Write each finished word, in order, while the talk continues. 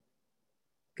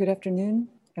Good afternoon,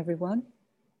 everyone.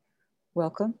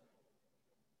 Welcome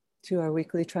to our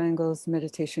weekly Triangles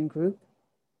meditation group,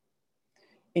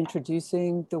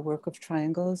 introducing the work of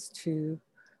triangles to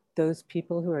those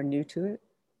people who are new to it.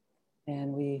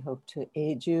 And we hope to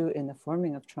aid you in the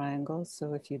forming of triangles.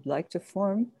 So if you'd like to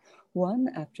form one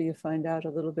after you find out a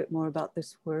little bit more about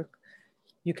this work,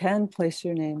 you can place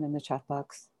your name in the chat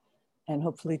box. And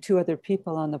hopefully 2 other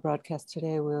people on the broadcast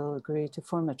today will agree to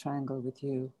form a triangle with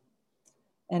you.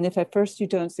 And if at first you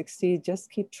don't succeed, just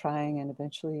keep trying and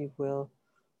eventually you will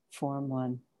form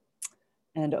one.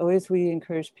 And always we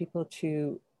encourage people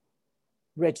to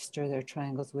register their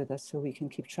triangles with us so we can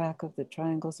keep track of the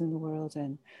triangles in the world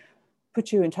and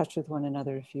put you in touch with one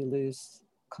another if you lose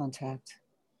contact.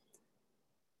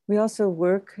 We also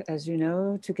work, as you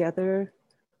know, together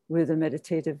with a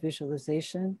meditative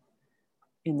visualization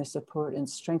in the support and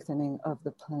strengthening of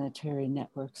the planetary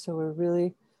network. So we're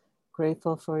really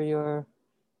grateful for your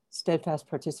steadfast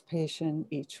participation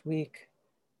each week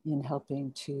in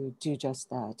helping to do just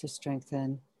that, to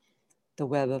strengthen the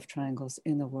web of triangles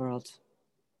in the world.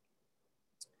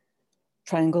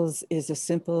 Triangles is a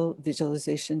simple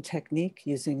visualization technique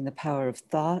using the power of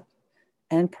thought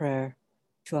and prayer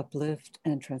to uplift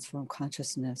and transform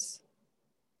consciousness.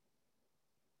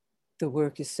 The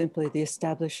work is simply the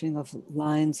establishing of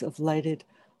lines of lighted,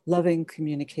 loving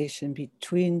communication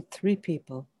between 3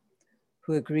 people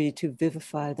who agree to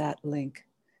vivify that link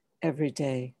every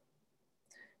day.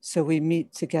 So we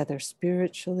meet together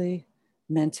spiritually,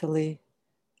 mentally,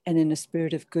 and in a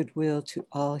spirit of goodwill to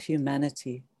all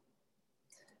humanity.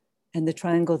 And the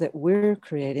triangle that we're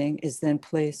creating is then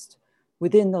placed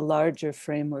within the larger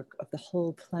framework of the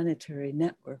whole planetary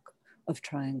network of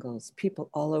triangles.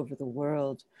 People all over the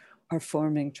world are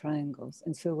forming triangles.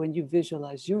 And so when you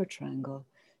visualize your triangle,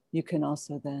 you can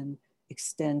also then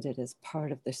extend it as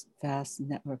part of this vast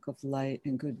network of light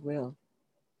and goodwill.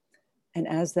 And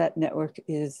as that network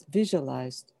is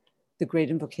visualized, the great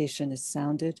invocation is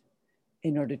sounded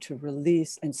in order to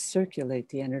release and circulate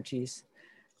the energies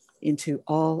into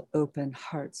all open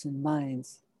hearts and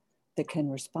minds that can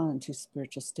respond to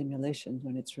spiritual stimulation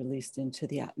when it's released into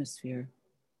the atmosphere.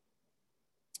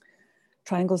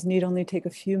 Triangles need only take a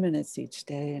few minutes each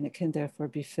day, and it can therefore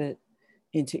be fit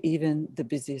into even the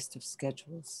busiest of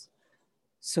schedules.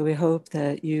 So we hope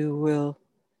that you will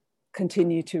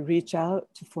continue to reach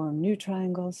out to form new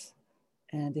triangles.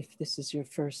 And if this is your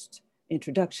first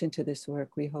introduction to this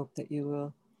work, we hope that you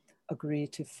will agree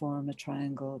to form a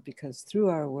triangle, because through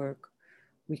our work,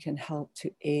 we can help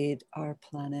to aid our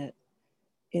planet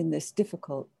in this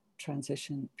difficult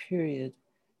transition period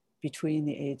between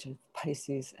the age of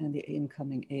Pisces and the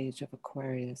incoming age of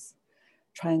Aquarius.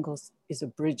 Triangles is a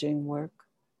bridging work.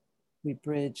 We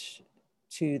bridge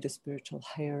to the spiritual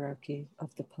hierarchy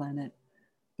of the planet,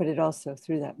 but it also,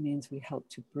 through that means, we help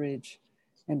to bridge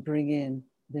and bring in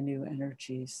the new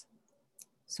energies.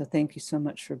 So thank you so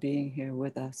much for being here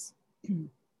with us. And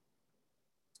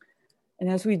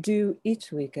as we do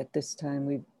each week at this time,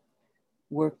 we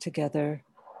work together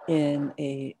in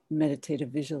a meditative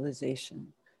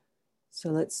visualization. So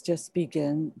let's just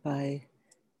begin by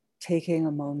taking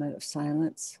a moment of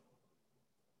silence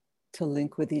to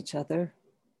link with each other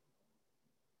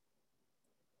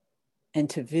and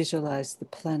to visualize the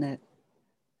planet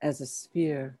as a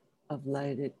sphere of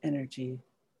lighted energy.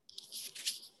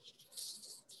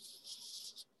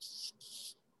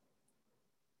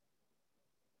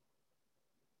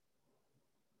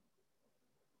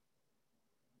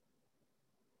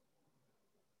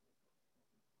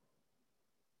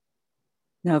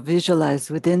 Now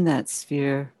visualize within that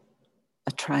sphere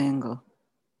a triangle.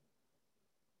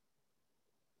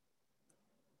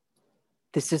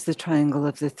 This is the triangle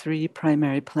of the 3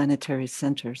 primary planetary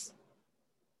centers.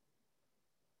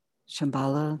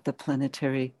 Shambhala, the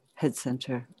planetary head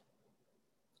center.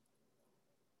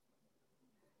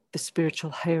 The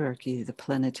spiritual hierarchy, the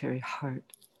planetary heart.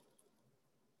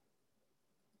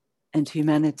 And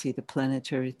humanity, the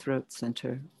planetary throat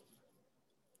center.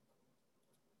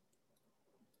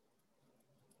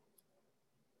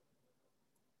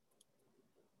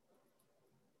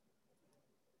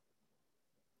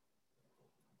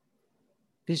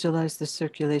 Visualize the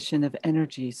circulation of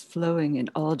energies flowing in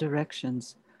all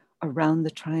directions around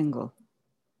the triangle,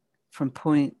 from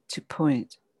point to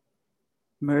point,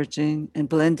 merging and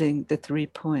blending the 3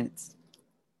 points,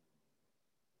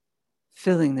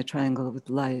 filling the triangle with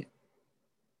light.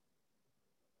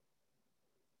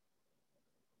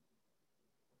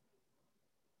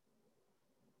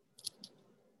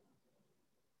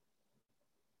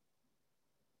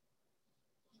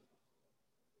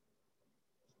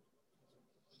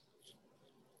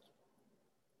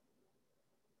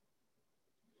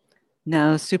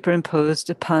 Now, superimposed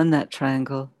upon that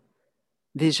triangle,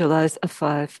 visualize a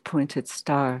 5-pointed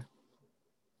star.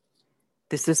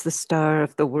 This is the star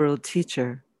of the world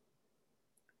teacher,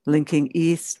 linking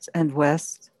east and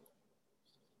west,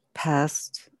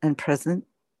 past and present,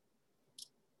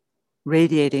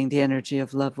 radiating the energy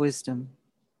of love wisdom.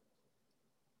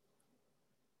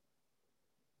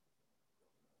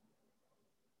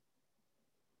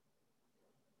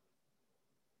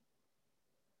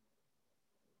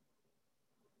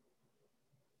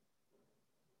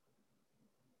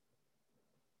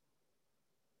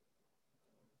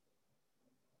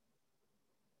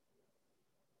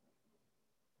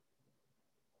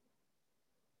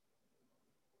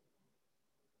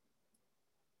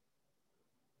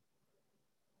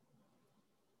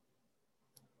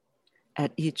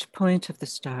 At each point of the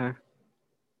star,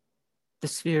 the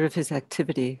sphere of his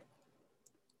activity,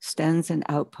 stands an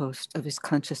outpost of his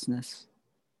consciousness,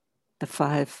 the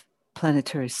 5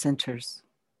 planetary centers.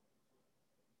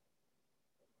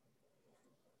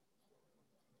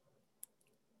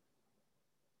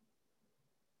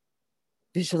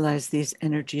 Visualize these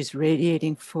energies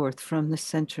radiating forth from the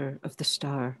center of the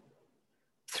star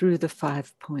through the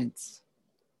 5 points.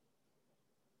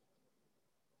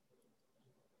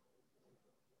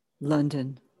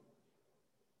 London,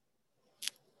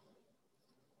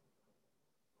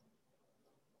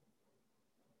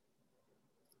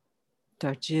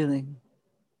 Darjeeling,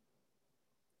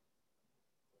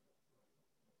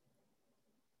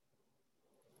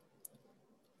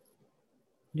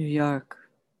 New York,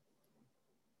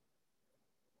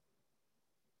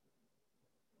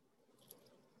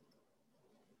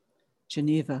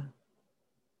 Geneva,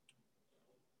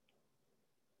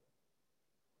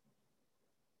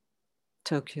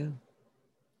 Tokyo,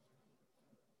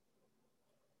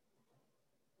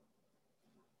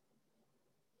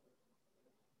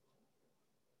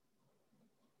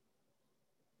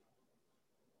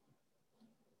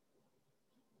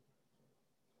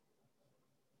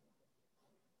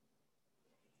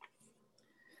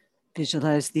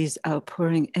 visualize these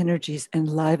outpouring energies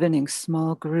enlivening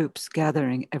small groups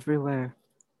gathering everywhere,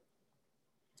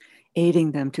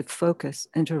 aiding them to focus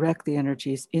and direct the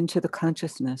energies into the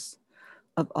consciousness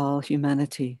of all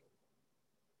humanity,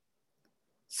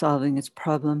 solving its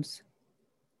problems,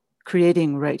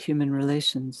 creating right human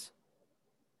relations,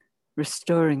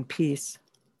 restoring peace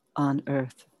on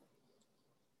earth.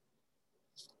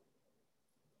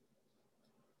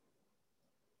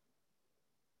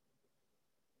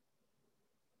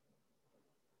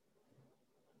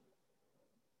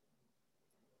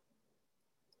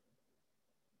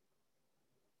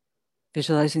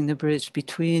 Visualizing the bridge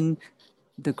between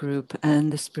the group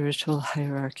and the spiritual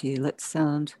hierarchy, let's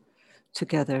sound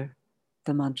together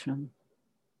the mantra.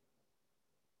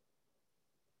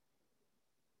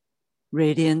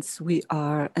 Radiance we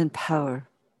are and power.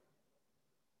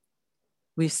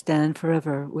 We stand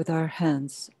forever with our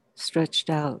hands stretched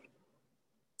out,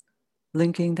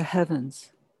 linking the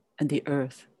heavens and the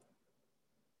earth,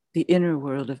 the inner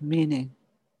world of meaning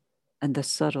and the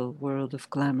subtle world of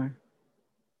glamour.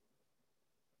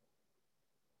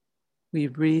 We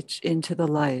reach into the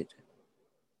light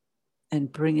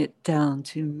and bring it down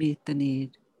to meet the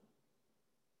need.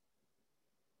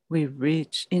 We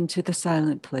reach into the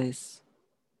silent place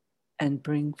and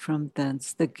bring from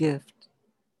thence the gift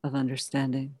of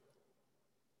understanding.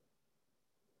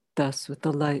 Thus, with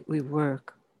the light, we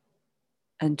work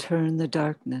and turn the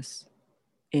darkness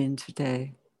into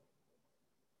day.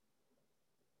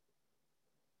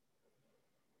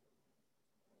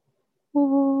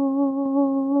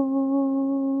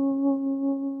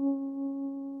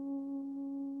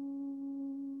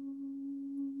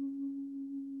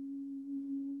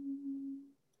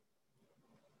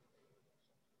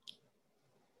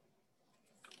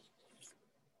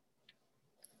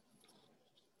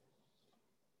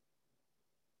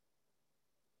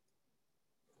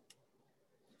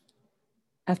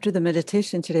 After the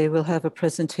meditation today, we'll have a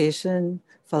presentation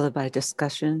followed by a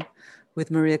discussion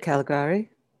with Maria Calgary,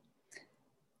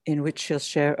 in which she'll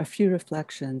share a few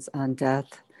reflections on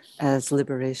death as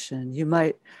liberation. You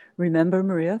might remember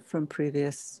Maria from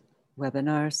previous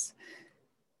webinars.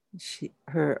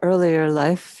 Her earlier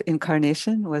life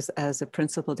incarnation was as a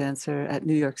principal dancer at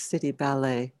New York City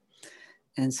Ballet.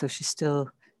 And so she still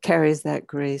carries that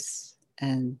grace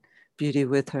and beauty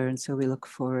with her. And so we look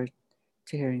forward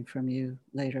to hearing from you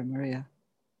later, Maria.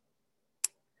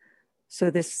 So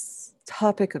this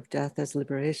topic of death as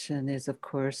liberation is, of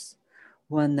course,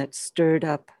 one that stirred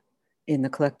up in the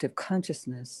collective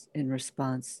consciousness in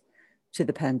response to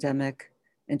the pandemic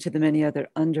and to the many other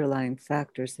underlying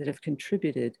factors that have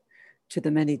contributed to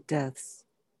the many deaths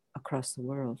across the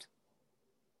world.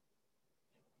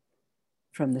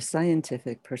 From the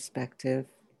scientific perspective,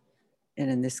 and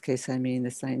in this case, I mean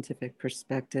the scientific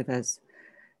perspective as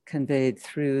conveyed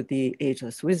through the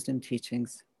ageless wisdom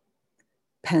teachings,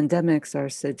 pandemics are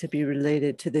said to be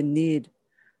related to the need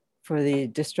for the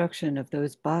destruction of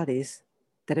those bodies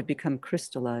that have become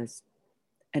crystallized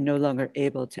and no longer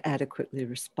able to adequately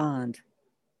respond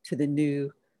to the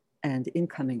new and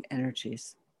incoming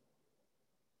energies.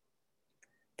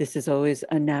 This is always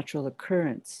a natural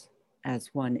occurrence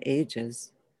as one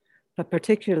ages, but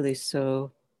particularly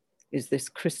so is this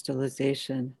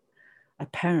crystallization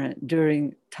apparent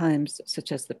during times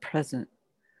such as the present,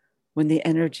 when the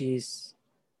energies,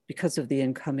 because of the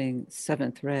incoming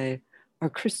seventh ray, are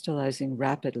crystallizing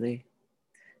rapidly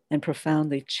and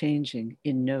profoundly changing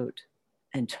in note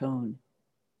and tone.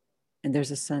 And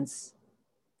there's a sense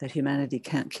that humanity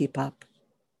can't keep up.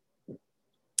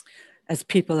 As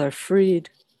people are freed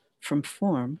from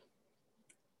form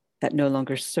that no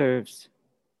longer serves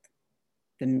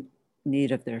the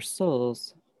need of their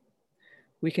souls,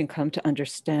 we can come to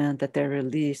understand that their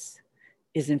release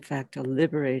is in fact a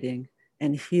liberating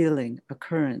and healing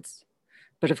occurrence.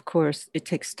 But of course, it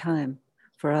takes time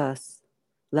for us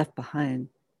left behind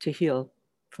to heal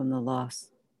from the loss.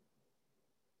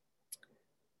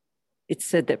 It's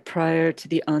said that prior to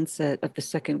the onset of the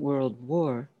Second World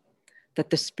War, that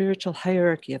the spiritual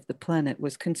hierarchy of the planet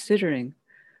was considering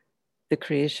the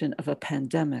creation of a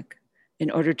pandemic in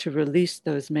order to release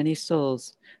those many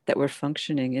souls that were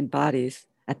functioning in bodies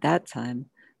at that time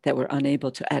that were unable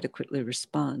to adequately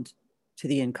respond to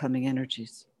the incoming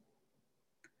energies.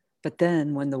 But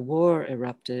then when the war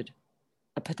erupted,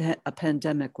 a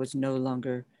pandemic was no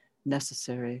longer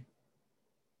necessary.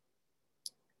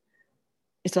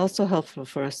 It's also helpful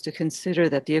for us to consider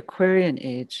that the Aquarian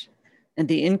age and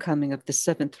the incoming of the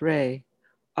seventh ray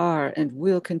are and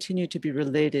will continue to be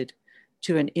related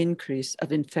to an increase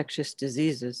of infectious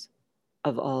diseases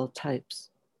of all types.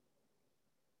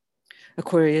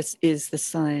 Aquarius is the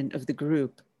sign of the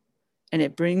group, and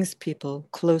it brings people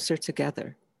closer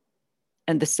together.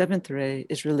 And the seventh ray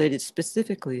is related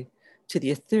specifically to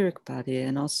the etheric body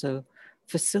and also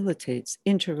facilitates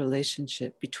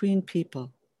interrelationship between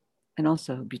people and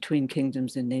also between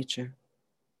kingdoms in nature.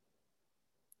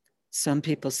 Some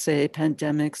people say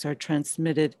pandemics are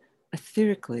transmitted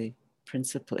etherically,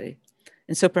 principally.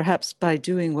 And so perhaps by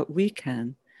doing what we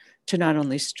can to not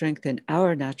only strengthen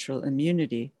our natural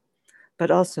immunity,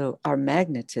 but also our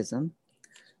magnetism,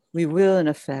 we will in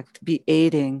effect be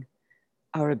aiding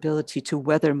our ability to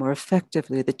weather more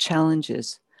effectively the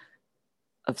challenges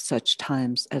of such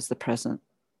times as the present.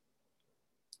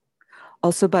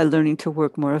 Also by learning to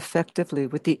work more effectively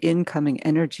with the incoming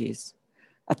energies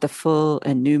at the full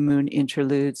and new moon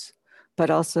interludes, but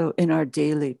also in our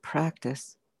daily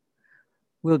practice,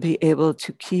 we'll be able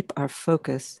to keep our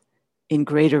focus in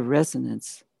greater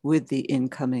resonance with the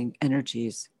incoming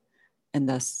energies and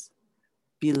thus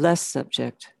be less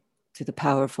subject to the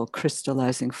powerful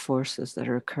crystallizing forces that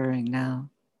are occurring now.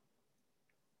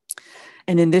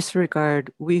 And in this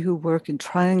regard, we who work in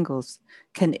triangles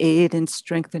can aid in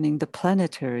strengthening the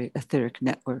planetary etheric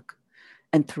network.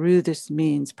 And through this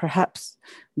means, perhaps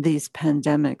these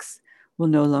pandemics will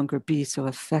no longer be so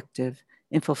effective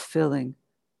in fulfilling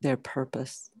their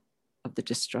purpose of the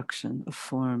destruction of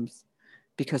forms,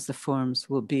 because the forms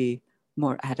will be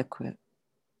more adequate.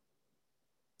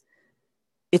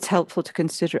 It's helpful to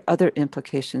consider other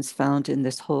implications found in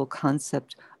this whole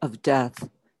concept of death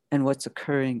and what's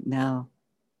occurring now.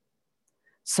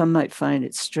 Some might find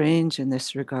it strange in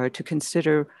this regard to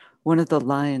consider one of the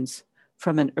lines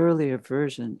from an earlier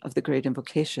version of the Great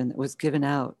Invocation that was given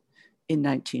out in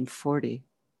 1940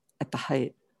 at the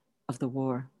height of the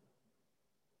war.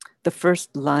 The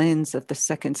first lines of the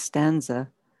second stanza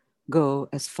go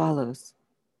as follows.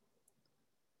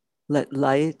 Let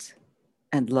light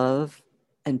and love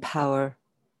and power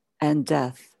and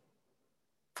death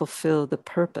fulfill the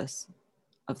purpose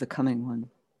of the coming one.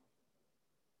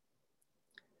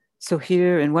 So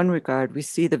here, in one regard, we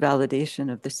see the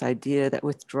validation of this idea that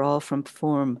withdrawal from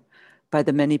form by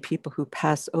the many people who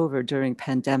pass over during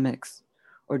pandemics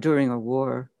or during a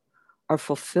war are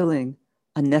fulfilling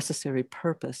a necessary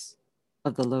purpose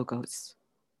of the Logos.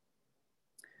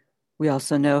 We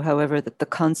also know, however, that the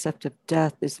concept of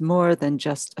death is more than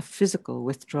just a physical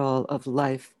withdrawal of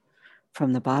life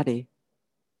from the body.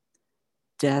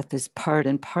 Death is part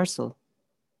and parcel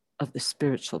of the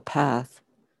spiritual path.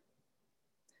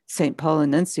 St. Paul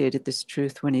enunciated this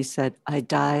truth when he said, I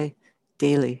die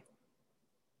daily.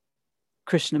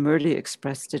 Krishnamurti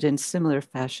expressed it in similar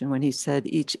fashion when he said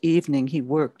each evening he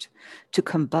worked to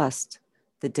combust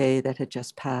the day that had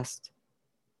just passed.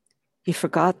 He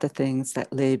forgot the things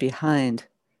that lay behind,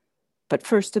 but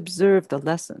first observed the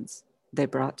lessons they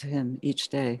brought to him each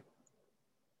day.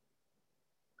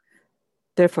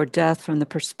 Therefore, death from the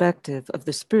perspective of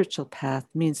the spiritual path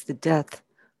means the death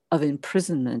of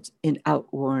imprisonment in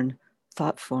outworn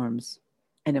thought forms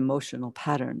and emotional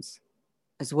patterns,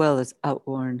 as well as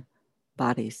outworn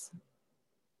bodies.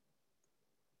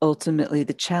 Ultimately,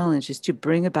 the challenge is to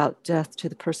bring about death to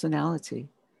the personality,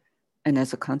 and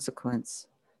as a consequence,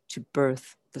 to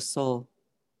birth the soul.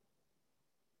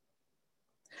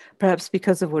 Perhaps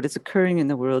because of what is occurring in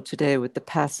the world today with the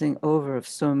passing over of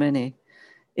so many,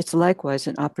 it's likewise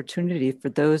an opportunity for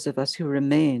those of us who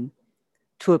remain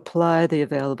to apply the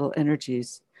available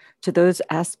energies to those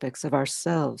aspects of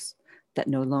ourselves that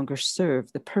no longer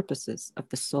serve the purposes of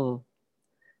the soul,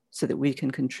 so that we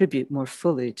can contribute more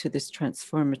fully to this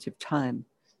transformative time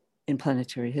in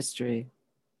planetary history.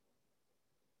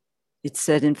 It's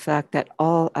said, in fact, that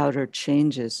all outer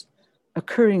changes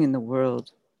occurring in the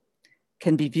world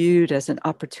can be viewed as an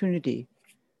opportunity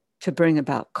to bring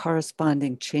about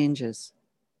corresponding changes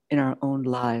in our own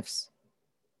lives.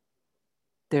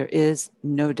 There is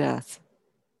no death,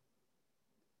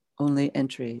 only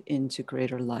entry into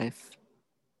greater life.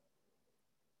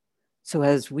 So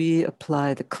as we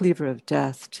apply the cleaver of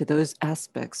death to those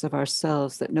aspects of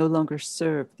ourselves that no longer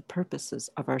serve the purposes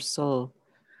of our soul,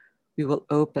 we will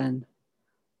open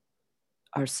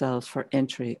ourselves for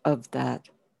entry of that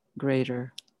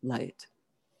greater light.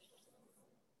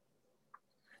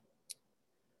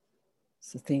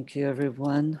 So thank you,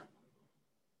 everyone.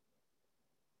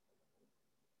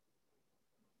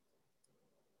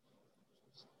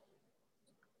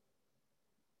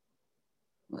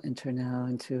 We'll enter now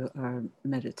into our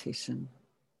meditation.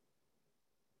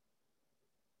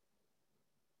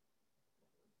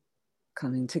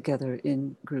 Coming together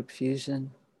in group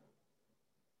fusion.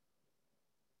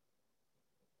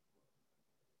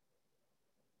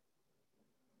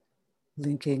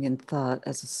 Linking in thought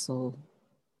as a soul,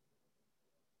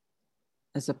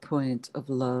 as a point of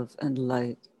love and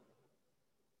light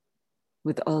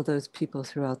with all those people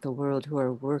throughout the world who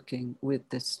are working with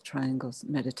this Triangles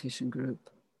meditation group.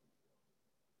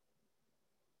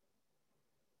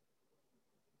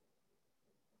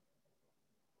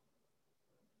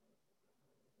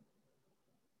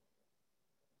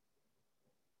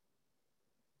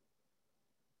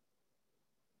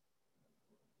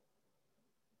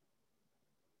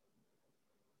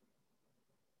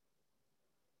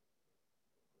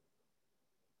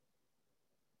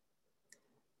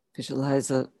 Visualize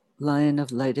a line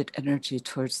of lighted energy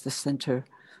towards the center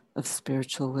of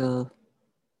spiritual will,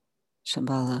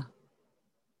 Shambhala.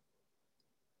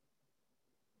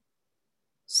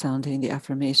 Sounding the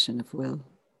affirmation of will.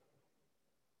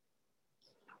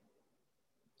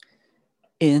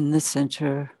 In the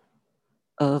center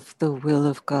of the will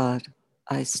of God,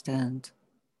 I stand.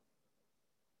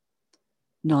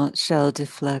 Naught shall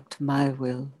deflect my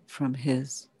will from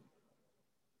His.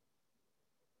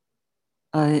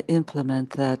 I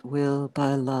implement that will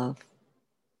by love.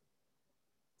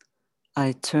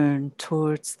 I turn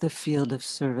towards the field of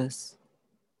service.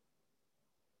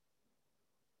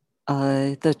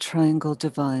 I, the triangle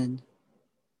divine,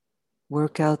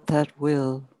 work out that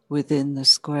will within the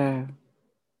square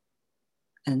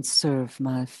and serve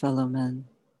my fellow men.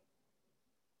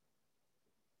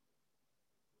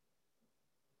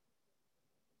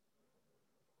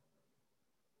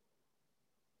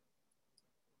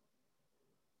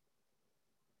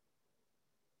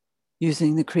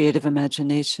 Using the creative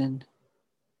imagination,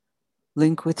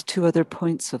 link with two other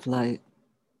points of light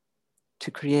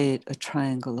to create a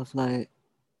triangle of light.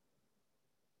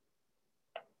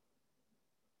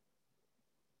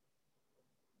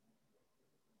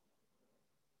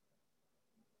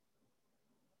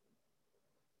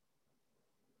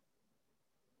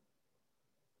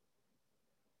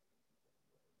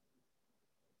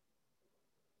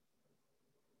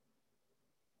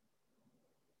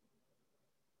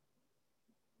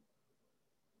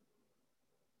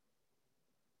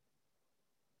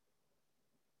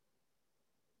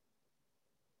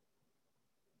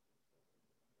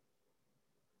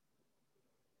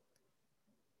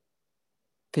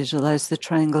 Visualize the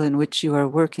triangle in which you are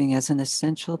working as an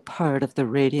essential part of the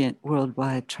Radiant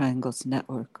Worldwide Triangles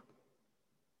Network.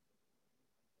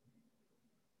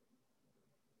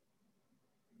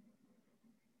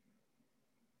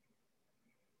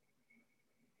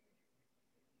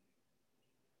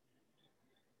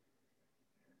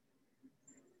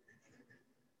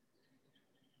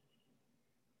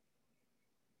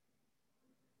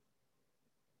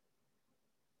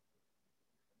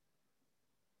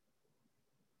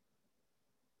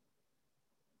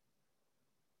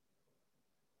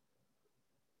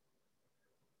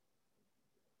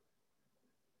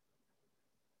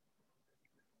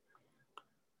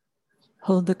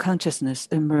 Hold the consciousness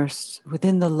immersed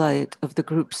within the light of the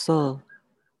group soul,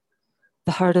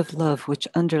 the heart of love which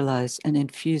underlies and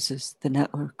infuses the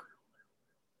network.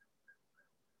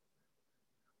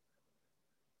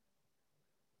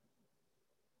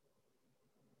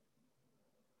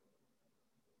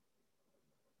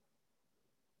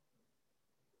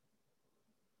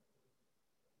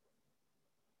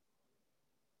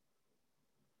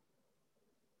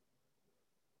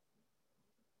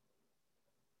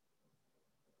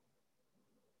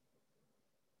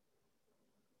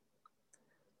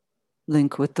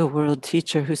 Link with the world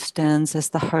teacher who stands as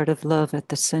the heart of love at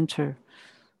the center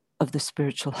of the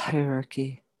spiritual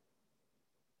hierarchy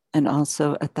and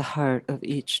also at the heart of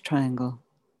each triangle.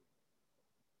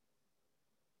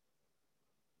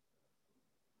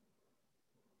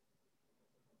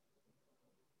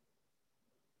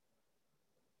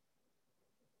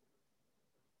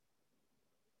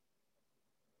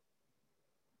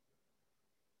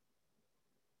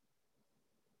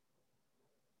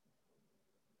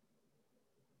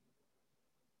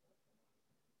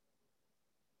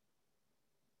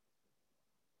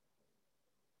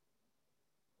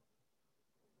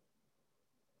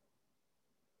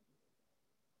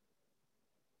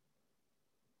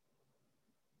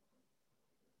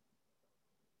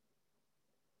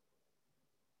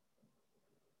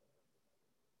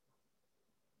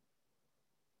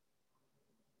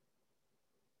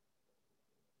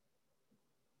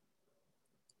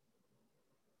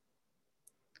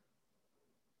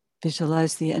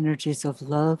 Visualize the energies of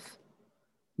love,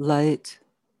 light,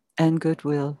 and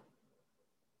goodwill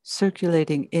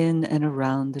circulating in and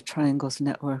around the triangle's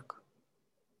network.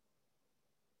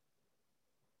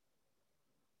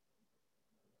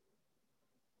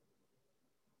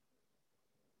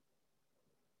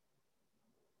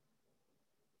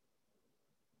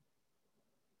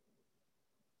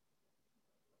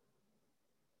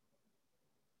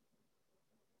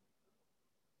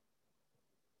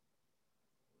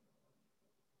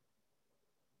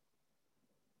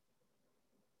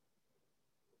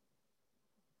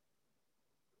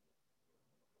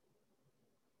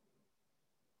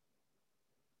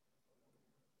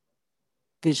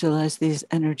 Visualize these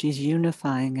energies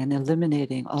unifying and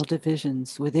eliminating all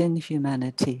divisions within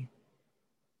humanity,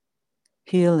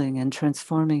 healing and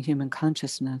transforming human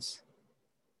consciousness,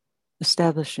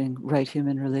 establishing right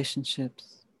human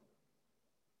relationships.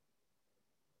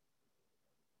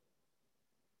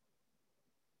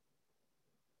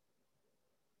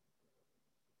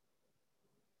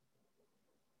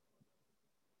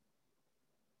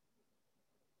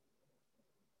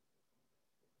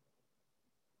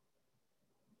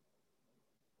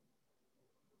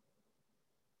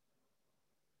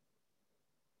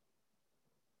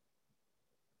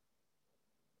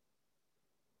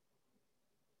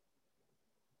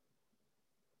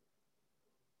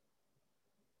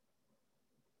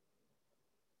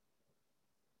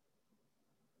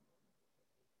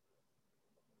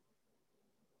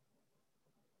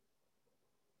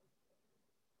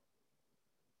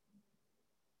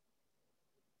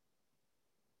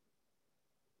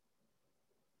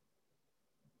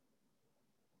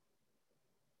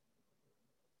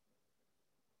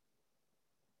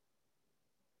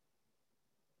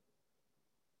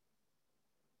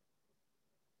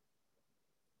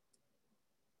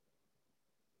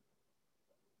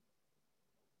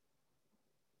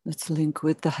 Let's link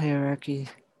with the hierarchy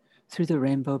through the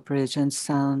rainbow bridge and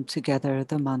sound together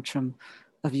the mantra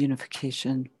of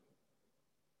unification.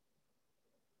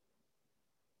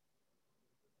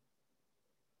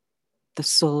 The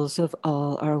souls of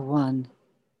all are one,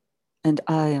 and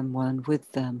I am one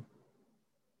with them.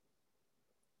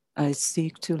 I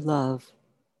seek to love,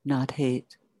 not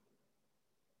hate.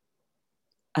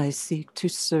 I seek to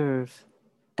serve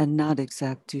and not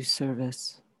exact due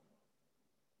service.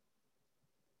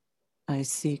 I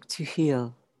seek to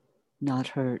heal, not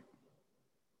hurt.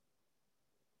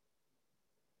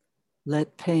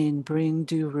 Let pain bring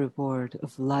due reward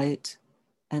of light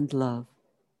and love.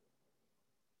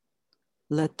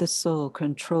 Let the soul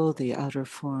control the outer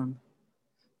form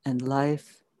and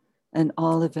life and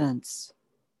all events,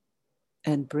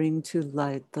 and bring to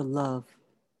light the love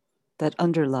that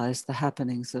underlies the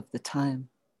happenings of the time.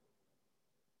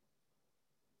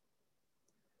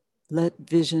 Let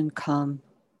vision come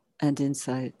and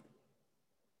insight.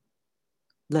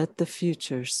 Let the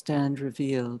future stand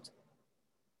revealed.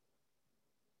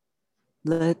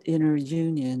 Let inner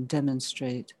union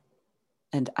demonstrate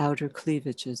and outer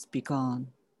cleavages be gone.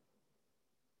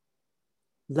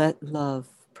 Let love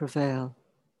prevail.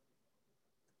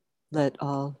 Let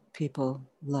all people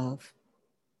love.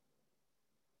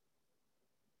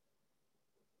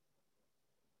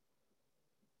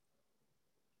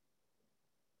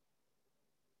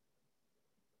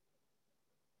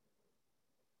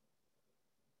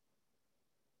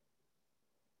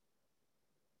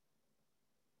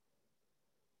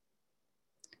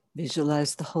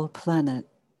 Visualize the whole planet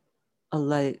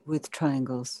alight with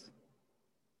triangles.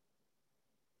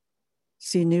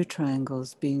 See new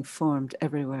triangles being formed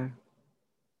everywhere.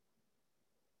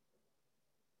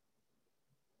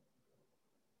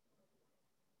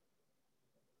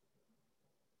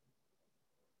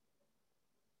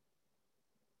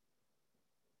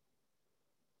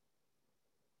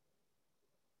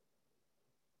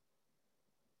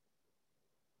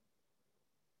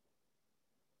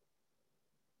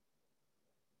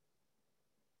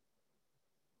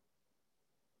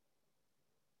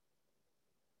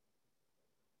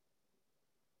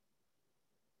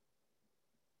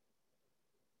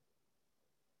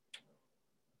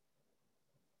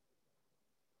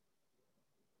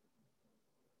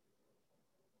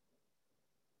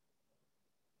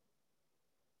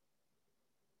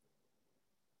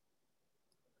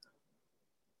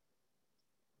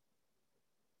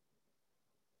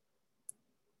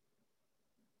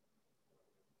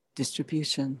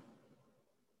 Distribution.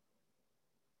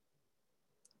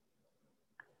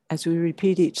 As we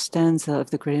repeat each stanza of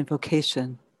the Great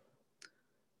Invocation,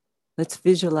 let's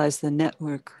visualize the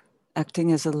network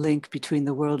acting as a link between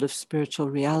the world of spiritual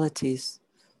realities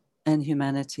and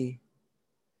humanity,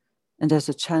 and as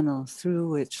a channel through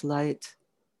which light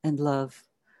and love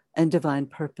and divine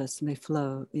purpose may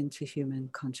flow into human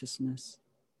consciousness.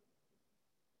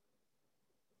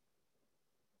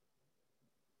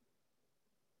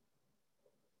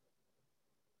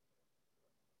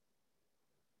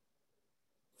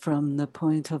 From the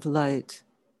point of light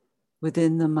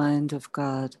within the mind of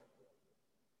God,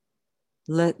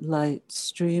 let light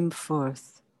stream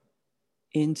forth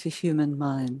into human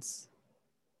minds.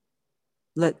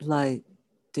 Let light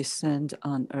descend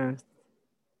on earth.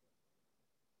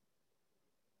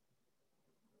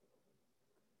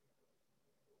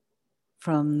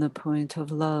 From the point of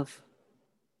love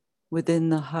within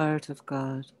the heart of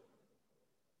God,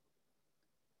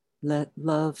 let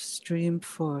love stream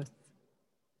forth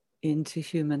into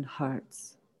human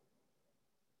hearts.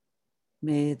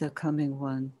 May the coming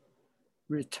one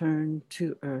return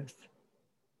to earth.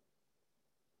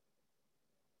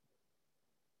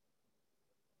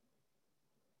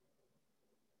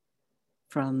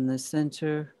 From the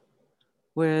center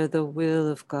where the will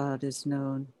of God is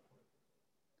known,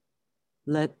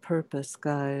 let purpose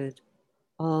guide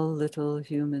all little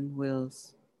human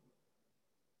wills,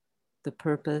 the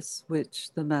purpose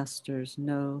which the masters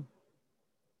know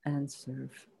and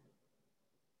serve.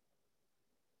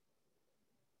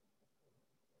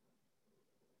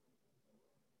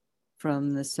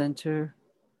 From the center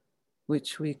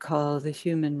which we call the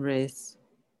human race,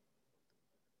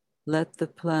 let the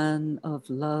plan of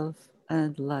love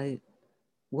and light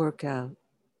work out,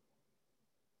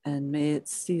 and may it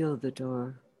seal the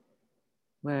door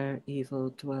where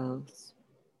evil dwells.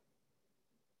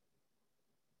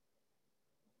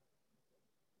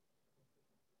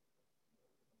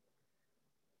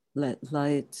 Let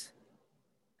light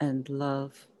and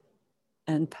love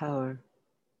and power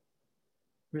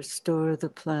restore the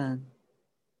plan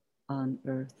on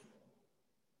earth.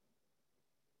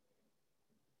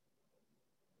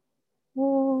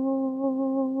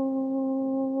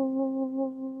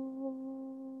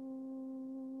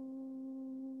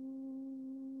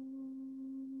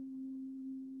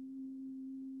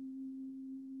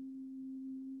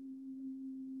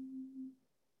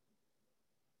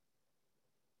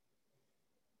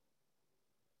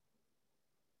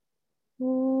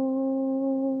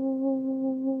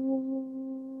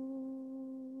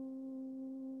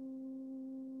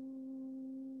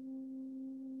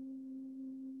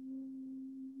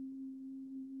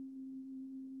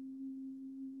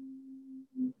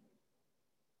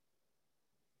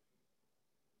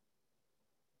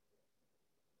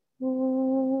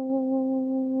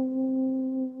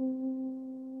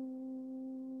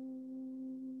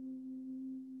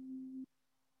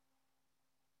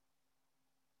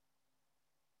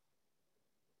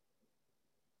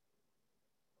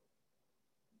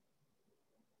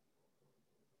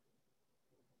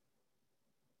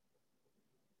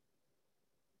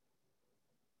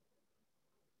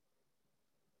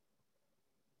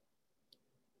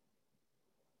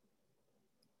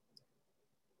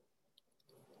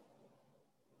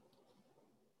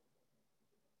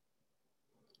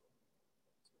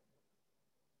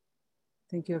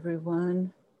 Thank you,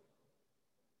 everyone.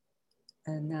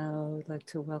 And now I'd like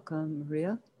to welcome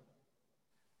Maria.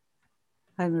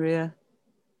 Hi, Maria.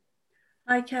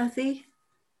 Hi, Kathy.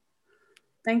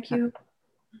 Thank you.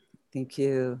 Thank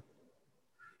you.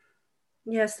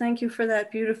 Yes, thank you for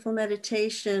that beautiful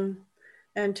meditation,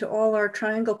 and to all our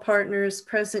triangle partners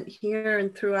present here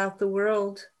and throughout the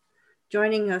world.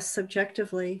 joining us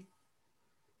subjectively.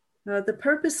 The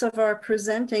purpose of our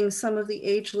presenting some of the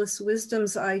ageless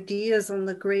wisdom's ideas on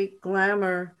the great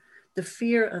glamour, the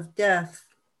fear of death,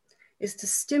 is to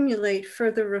stimulate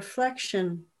further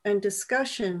reflection and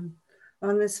discussion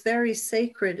on this very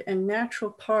sacred and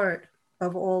natural part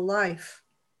of all life.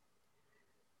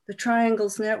 The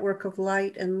Triangle's network of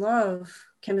light and love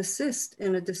can assist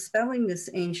in dispelling this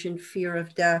ancient fear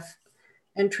of death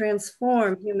and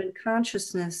transform human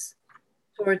consciousness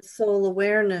towards soul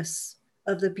awareness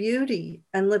of the beauty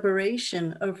and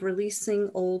liberation of releasing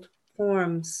old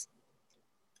forms.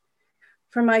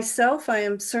 For myself, I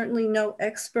am certainly no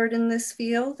expert in this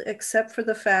field, except for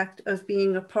the fact of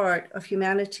being a part of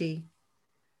humanity.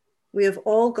 We have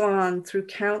all gone through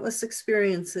countless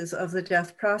experiences of the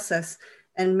death process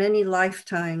and many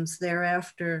lifetimes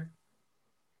thereafter.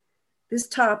 This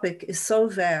topic is so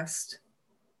vast,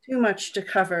 too much to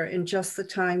cover in just the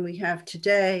time we have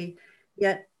today,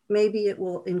 yet maybe it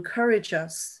will encourage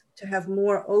us to have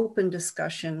more open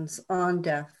discussions on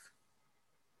death.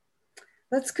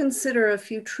 Let's consider a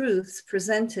few truths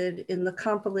presented in the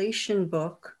compilation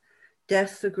book,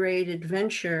 Death, the Great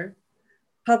Adventure,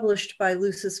 published by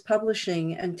Lucis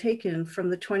Publishing and taken from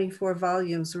the 24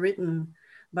 volumes written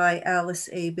by Alice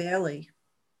A. Bailey.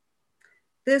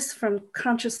 This from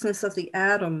Consciousness of the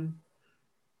Atom.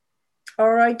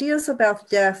 Our ideas about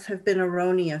death have been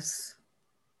erroneous.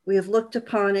 We have looked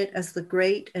upon it as the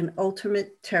great and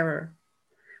ultimate terror,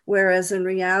 whereas in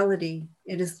reality,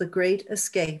 it is the great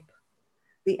escape,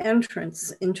 the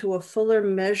entrance into a fuller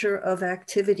measure of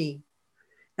activity,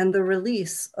 and the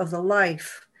release of the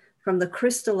life from the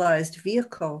crystallized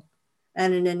vehicle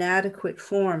and an inadequate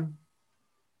form.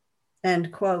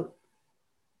 End quote.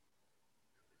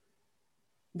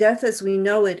 Death as we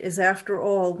know it is, after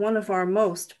all, one of our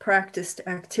most practiced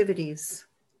activities.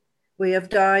 We have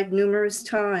died numerous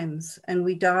times, and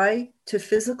we die to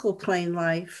physical plane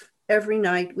life every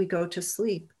night we go to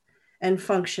sleep and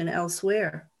function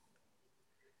elsewhere.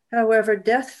 However,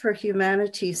 death for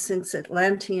humanity since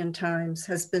Atlantean times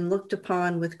has been looked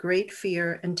upon with great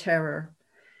fear and terror,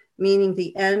 meaning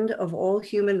the end of all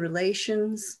human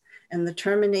relations and the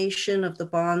termination of the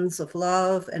bonds of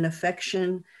love and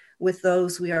affection with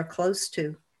those we are close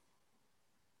to.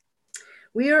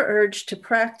 We are urged to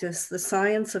practice the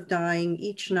science of dying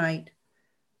each night,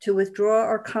 to withdraw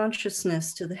our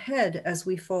consciousness to the head as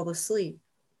we fall asleep,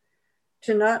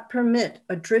 to not permit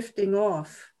a drifting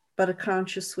off, but a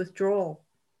conscious withdrawal.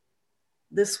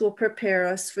 This will prepare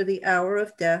us for the hour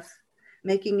of death,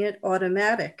 making it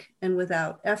automatic and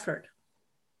without effort.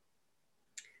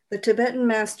 The Tibetan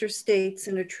master states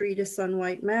in a treatise on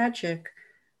white magic,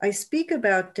 I speak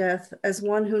about death as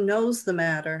one who knows the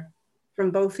matter from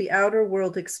both the outer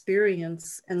world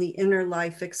experience and the inner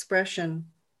life expression.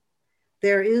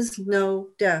 There is no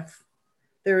death.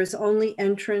 There is only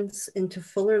entrance into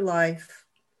fuller life,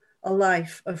 a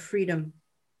life of freedom.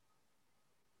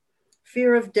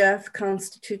 Fear of death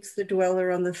constitutes the dweller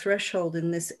on the threshold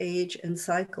in this age and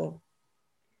cycle.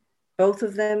 Both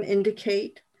of them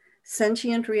indicate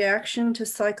sentient reaction to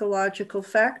psychological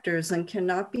factors and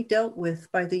cannot be dealt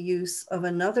with by the use of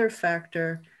another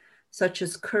factor, such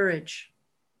as courage.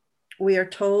 We are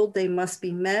told they must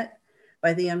be met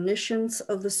by the omniscience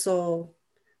of the soul,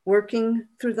 working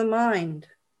through the mind,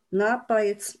 not by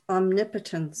its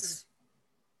omnipotence.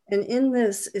 And in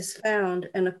this is found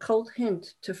an occult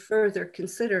hint to further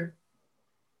consider.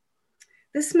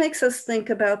 This makes us think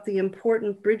about the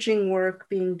important bridging work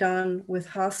being done with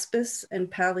hospice and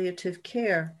palliative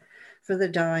care for the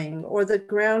dying, or the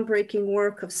groundbreaking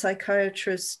work of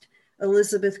psychiatrist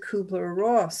Elizabeth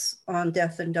Kubler-Ross on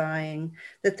death and dying,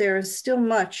 that there is still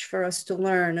much for us to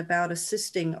learn about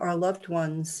assisting our loved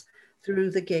ones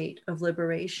through the gate of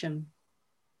liberation.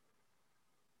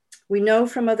 We know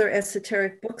from other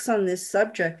esoteric books on this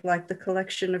subject, like the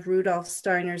collection of Rudolf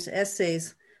Steiner's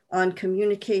essays on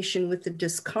communication with the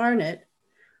discarnate,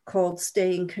 called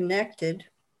Staying Connected,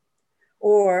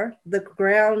 or the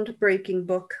groundbreaking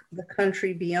book, The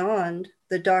Country Beyond,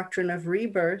 The Doctrine of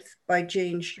Rebirth by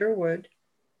Jane Sherwood,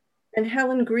 and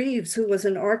Helen Greaves, who was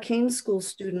an Arcane School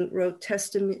student, wrote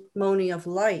Testimony of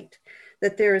Light,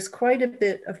 that there is quite a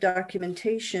bit of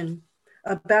documentation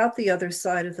about the other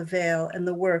side of the veil and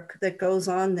the work that goes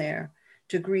on there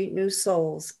to greet new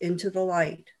souls into the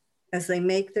light as they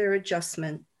make their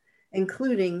adjustment,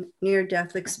 including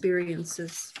near-death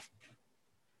experiences.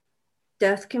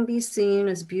 Death can be seen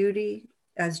as beauty,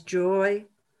 as joy,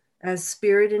 as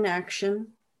spirit in action,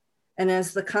 and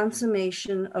as the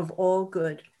consummation of all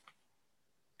good.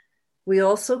 We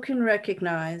also can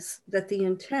recognize that the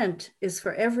intent is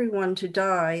for everyone to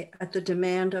die at the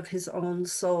demand of his own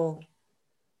soul.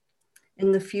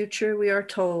 In the future, we are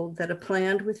told that a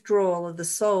planned withdrawal of the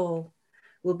soul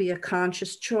will be a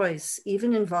conscious choice,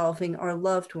 even involving our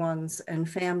loved ones and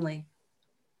family.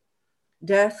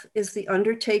 Death is the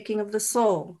undertaking of the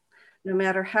soul, no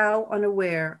matter how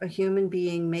unaware a human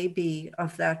being may be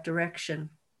of that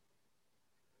direction.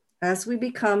 As we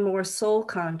become more soul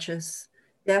conscious,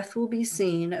 death will be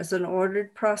seen as an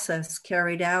ordered process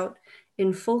carried out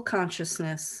in full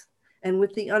consciousness and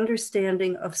with the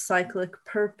understanding of cyclic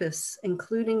purpose,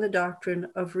 including the doctrine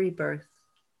of rebirth.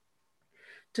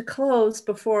 To close,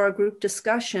 before our group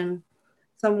discussion,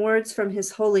 some words from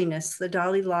His Holiness, the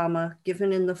Dalai Lama,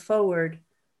 given in the foreword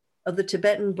of the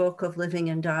Tibetan Book of Living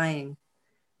and Dying.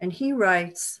 And he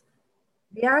writes,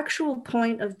 "The actual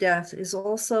point of death is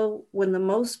also when the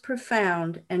most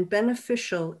profound and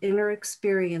beneficial inner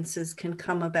experiences can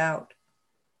come about.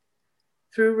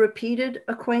 Through repeated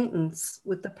acquaintance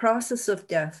with the process of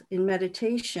death in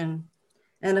meditation,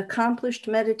 an accomplished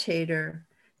meditator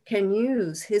can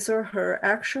use his or her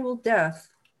actual death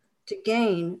to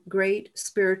gain great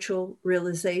spiritual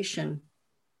realization.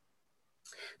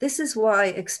 This is why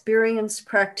experienced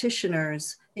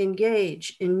practitioners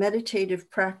engage in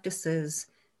meditative practices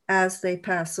as they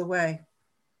pass away."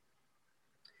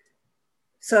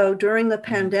 So during the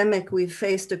pandemic, we've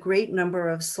faced a great number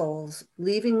of souls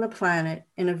leaving the planet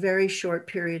in a very short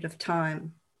period of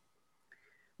time.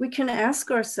 We can ask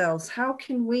ourselves, how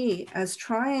can we as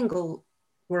triangle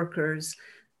workers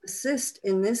assist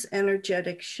in this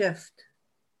energetic shift?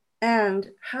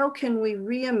 And how can we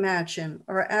reimagine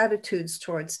our attitudes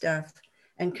towards death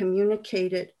and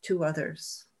communicate it to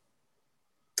others?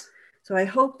 So I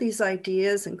hope these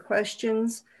ideas and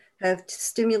questions have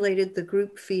stimulated the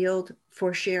group field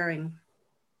for sharing.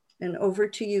 And over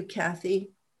to you,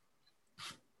 Kathy.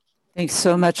 Thanks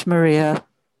so much, Maria.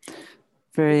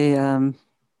 Very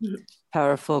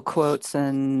powerful quotes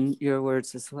and your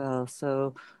words as well.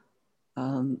 So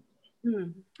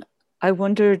I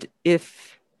wondered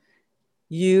if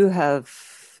you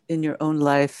have in your own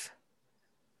life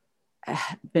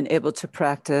been able to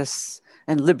practice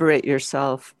and liberate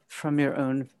yourself from your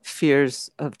own fears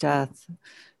of death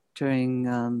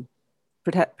during,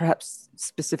 perhaps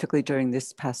specifically during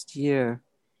this past year.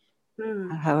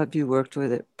 How have you worked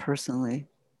with it personally?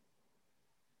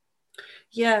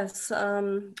 Yes,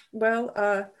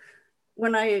 well,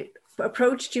 when I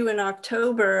approached you in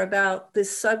October about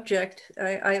this subject,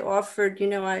 I offered,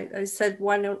 I said,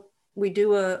 why don't we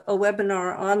do a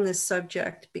webinar on this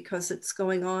subject, because it's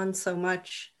going on so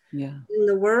much in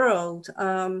the world.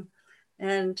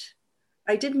 And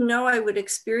I didn't know I would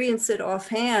experience it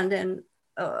offhand and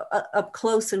up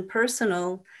close and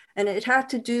personal. And it had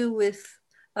to do with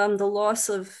the loss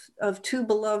of two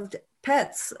beloved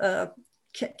pets,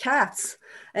 cats.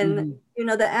 And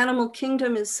the animal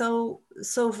kingdom is so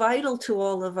vital to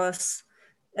all of us,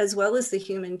 as well as the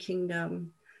human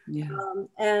kingdom.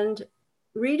 And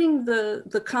reading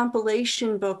the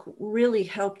compilation book really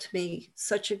helped me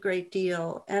such a great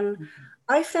deal. And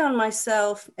I found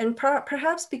myself, and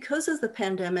perhaps because of the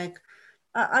pandemic,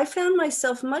 I found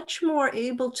myself much more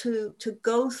able to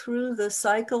go through the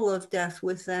cycle of death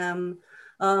with them,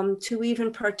 to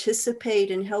even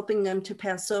participate in helping them to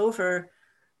pass over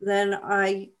than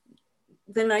I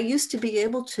used to be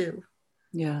able to.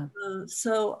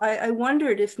 So I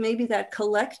wondered if maybe that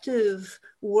collective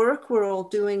work we're all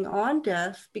doing on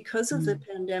death because of the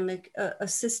pandemic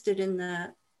assisted in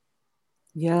that.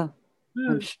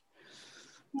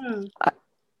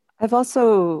 I've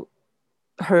also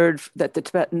heard that the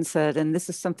Tibetans said, and this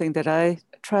is something that I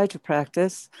try to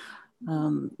practice,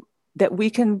 that we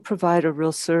can provide a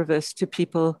real service to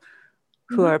people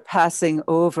who are passing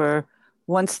over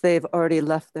once they've already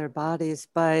left their bodies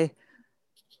by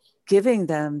giving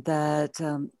them that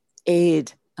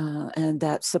aid and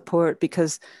that support,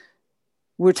 because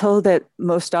we're told that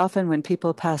most often when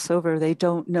people pass over, they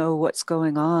don't know what's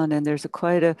going on. And there's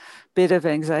quite a bit of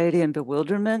anxiety and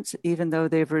bewilderment, even though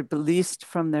they've released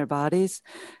from their bodies.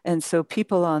 And so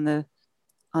people on the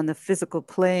physical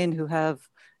plane who have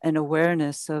an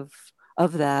awareness of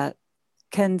that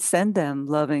can send them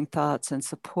loving thoughts and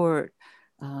support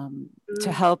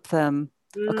to help them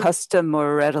accustom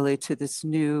more readily to this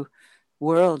new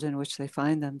world in which they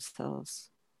find themselves.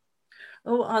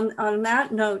 Oh, on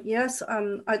that note, yes,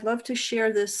 I'd love to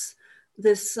share this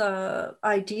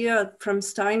idea from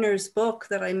Steiner's book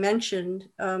that I mentioned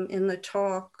in the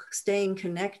talk, Staying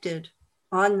Connected,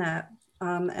 on that.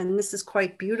 And this is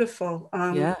quite beautiful.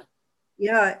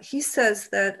 Yeah, he says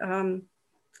that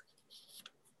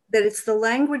that it's the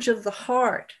language of the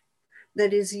heart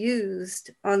that is used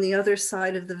on the other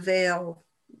side of the veil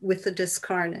with the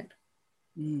discarnate.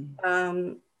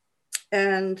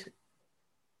 and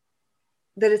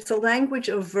that it's a language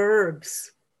of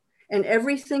verbs, and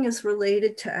everything is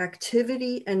related to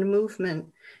activity and movement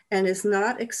and is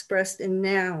not expressed in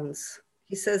nouns.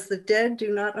 He says the dead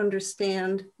do not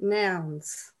understand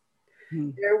nouns.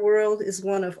 Their world is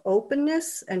one of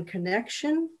openness and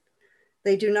connection.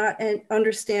 They do not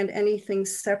understand anything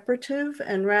separative,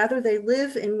 and rather they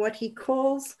live in what he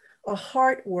calls a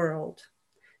heart world,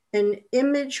 an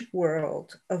image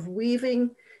world of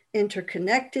weaving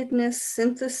interconnectedness,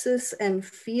 synthesis, and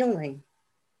feeling.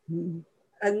 And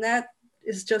that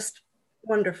is just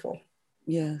wonderful.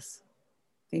 Yes,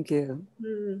 thank you.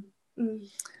 Mm-hmm.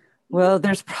 Well,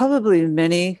 there's probably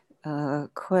many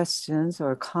questions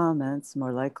or comments,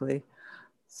 more likely.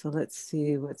 So let's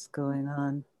see what's going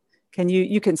on.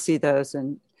 You can see those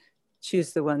and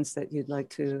choose the ones that you'd like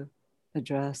to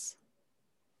address.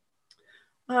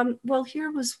 Well,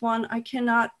 here was one.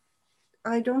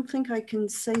 I don't think I can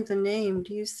say the name.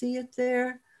 Do you see it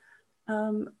there?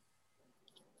 You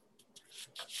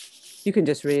can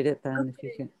just read it then, okay.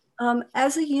 if you can.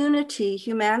 As a unity,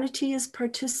 humanity is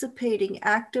participating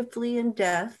actively in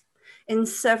death in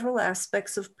several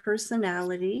aspects of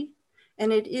personality,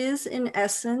 and it is in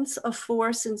essence a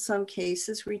force in some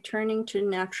cases returning to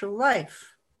natural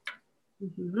life.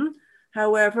 Mm-hmm.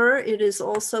 However, it is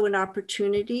also an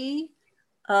opportunity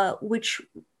which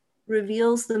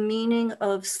reveals the meaning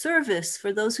of service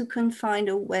for those who can find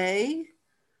a way.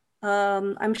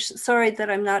 I'm sorry that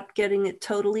I'm not getting it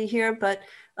totally here, but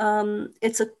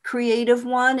it's a creative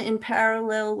one in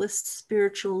parallel with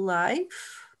spiritual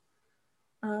life.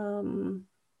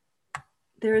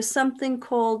 There is something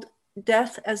called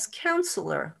death as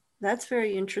counselor. That's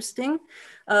very interesting,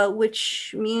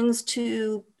 which means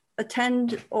to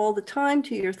attend all the time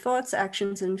to your thoughts,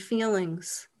 actions, and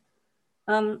feelings.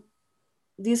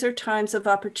 These are times of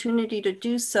opportunity to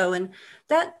do so. And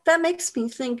that makes me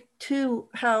think too,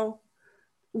 how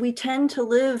we tend to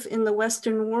live in the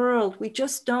Western world. We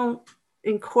just don't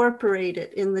incorporate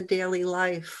it in the daily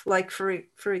life. Like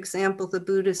for example, the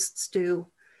Buddhists do.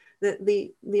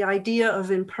 The idea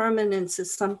of impermanence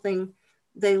is something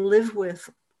they live with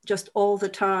just all the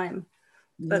time,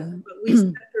 but we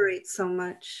separate so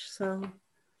much. So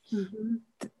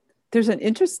there's an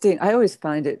interesting, I always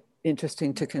find it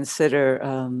interesting to consider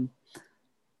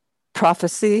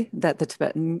prophecy that the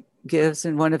Tibetan gives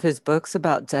in one of his books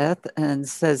about death, and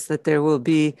says that there will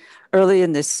be early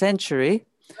in this century,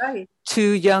 right,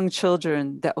 2 young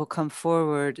children that will come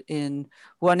forward,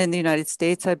 one in the United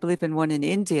States, I believe, and one in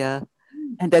India,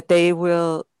 and that they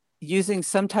will, using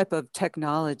some type of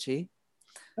technology,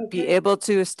 be able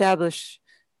to establish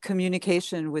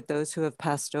communication with those who have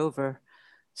passed over.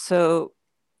 So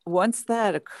once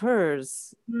that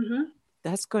occurs,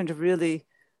 that's going to really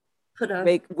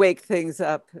wake things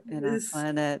up in our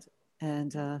planet.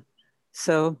 And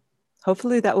so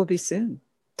hopefully that will be soon.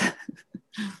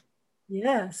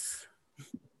 Yes,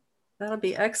 that'll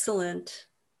be excellent.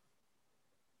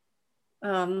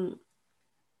 And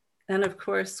of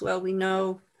course, well, we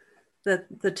know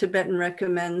that the Tibetan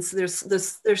recommends,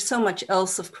 there's so much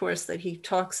else, of course, that he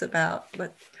talks about,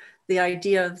 but the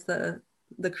idea of the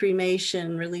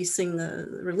cremation, releasing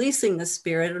the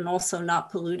spirit, and also not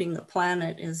polluting the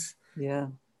planet is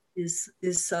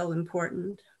so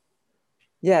important.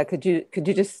 Yeah, could you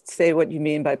just say what you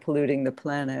mean by polluting the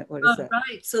planet? What is that?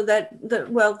 Right, so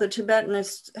the Tibetan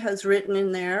has written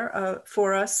in there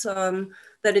for us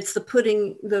that it's the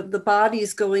putting the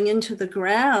bodies going into the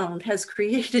ground has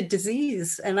created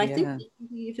disease, and I think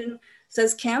he even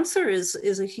says cancer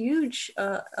is a huge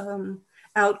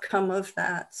outcome of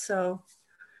that. So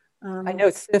I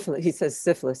know syphilis. He says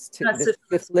syphilis too. The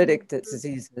syphilitic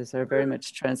diseases are very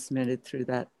much transmitted through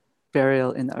that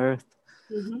burial in the earth.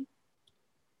 Do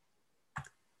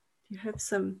you have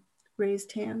some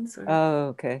raised hands? Or? Oh,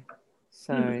 okay.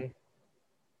 Sorry.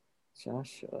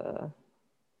 Joshua.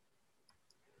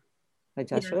 Hi,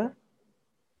 Joshua.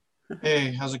 Yeah.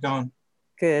 Hey, how's it going?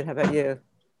 Good. How about you?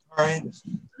 All right.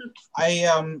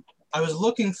 I was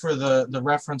looking for the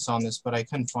reference on this, but I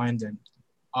couldn't find it.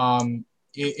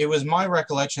 It was my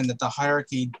recollection that the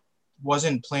hierarchy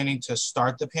wasn't planning to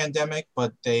start the pandemic,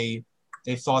 but they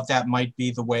thought that might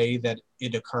be the way that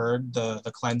it occurred,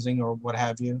 the cleansing or what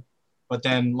have you. But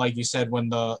then, like you said, when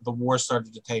the war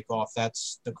started to take off,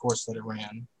 that's the course that it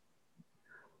ran.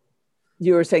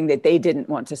 You were saying that they didn't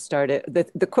want to start it.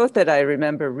 The quote that I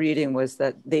remember reading was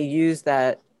that they use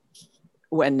that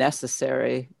when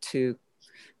necessary to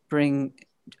bring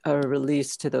a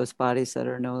release to those bodies that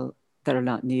are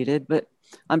not needed. But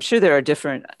I'm sure there are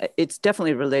different, it's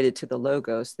definitely related to the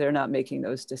logos. They're not making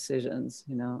those decisions,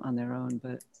 on their own,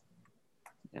 but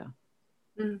yeah.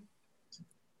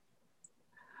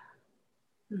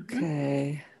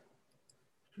 Okay.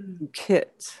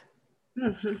 Kit.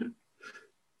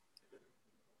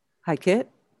 Hi, Kit.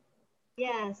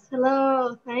 Yes.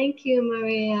 Hello. Thank you,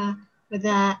 Maria, for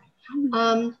that.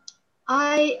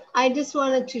 I just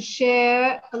wanted to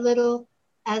share a little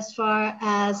as far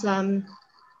as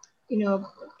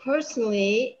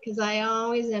personally, because I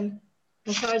always am,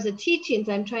 as far as the teachings,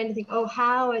 I'm trying to think, oh,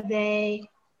 how are they,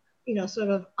 sort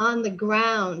of on the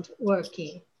ground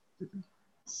working?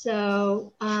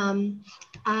 So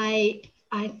I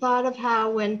thought of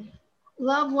how when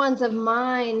loved ones of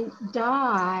mine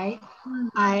die,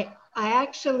 I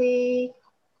actually,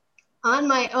 on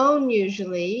my own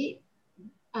usually,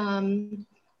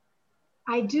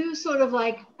 I do sort of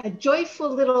like a joyful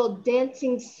little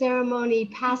dancing ceremony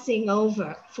passing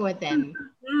over for them.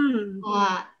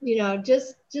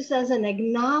 Just as an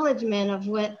acknowledgement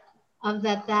of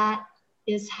that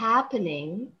is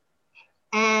happening.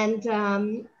 And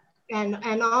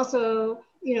also,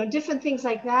 different things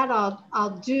like that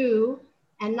I'll do,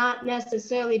 and not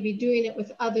necessarily be doing it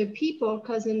with other people,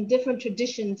 because in different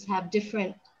traditions have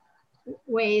different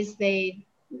ways they,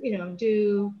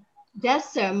 do death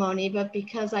ceremony, but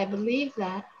because I believe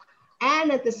that.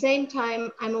 And at the same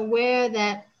time, I'm aware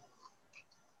that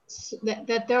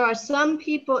there are some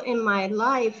people in my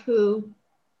life who,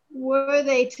 were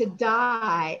they to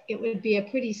die, it would be a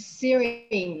pretty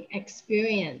searing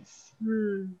experience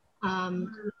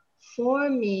for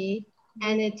me.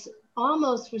 And it's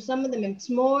almost, for some of them, it's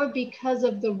more because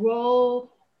of the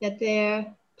role that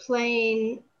they're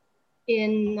playing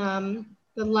in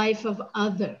the life of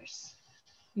others.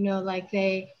 Like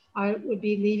they would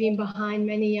be leaving behind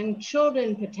many young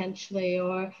children potentially,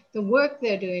 or the work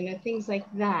they're doing, or things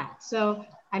like that. So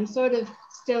I'm sort of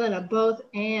still in a both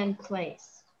and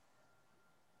place.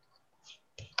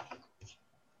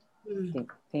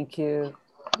 Thank you.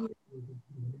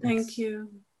 Thank you.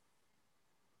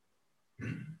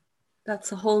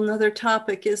 That's a whole nother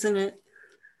topic, isn't it?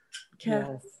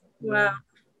 Yes. Wow.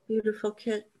 Beautiful,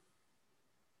 Kit.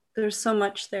 There's so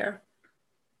much there.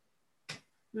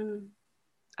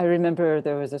 I remember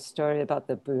there was a story about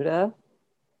the Buddha,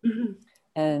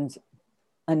 and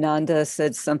Ananda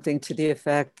said something to the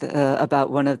effect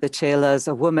about one of the chelas,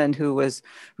 a woman who was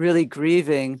really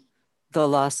grieving the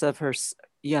loss of her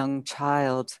young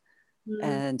child.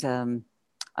 And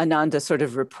Ananda sort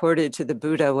of reported to the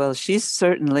Buddha, well, she's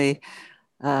certainly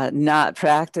not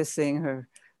practicing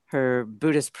her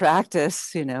Buddhist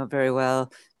practice, very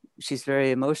well. She's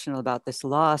very emotional about this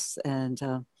loss.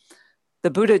 And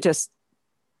the Buddha just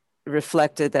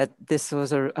reflected that this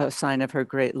was a sign of her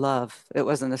great love. It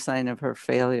wasn't a sign of her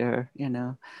failure,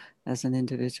 as an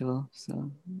individual.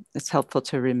 So it's helpful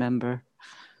to remember.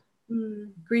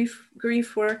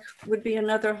 Grief work would be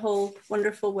another whole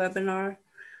wonderful webinar.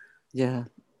 Yeah.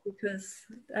 Because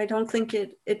I don't think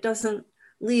it doesn't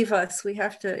leave us. We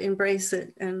have to embrace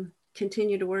it and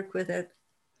continue to work with it.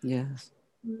 Yes.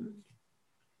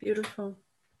 Beautiful.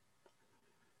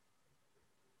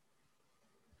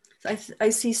 I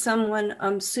see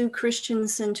someone, Sue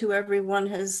Christensen, to everyone,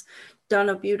 has done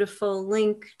a beautiful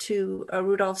link to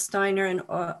Rudolf Steiner, and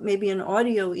maybe an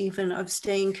audio even, of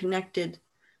Staying Connected.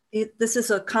 This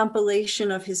is a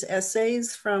compilation of his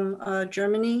essays from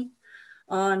Germany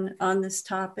on this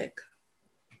topic.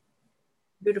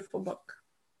 Beautiful book.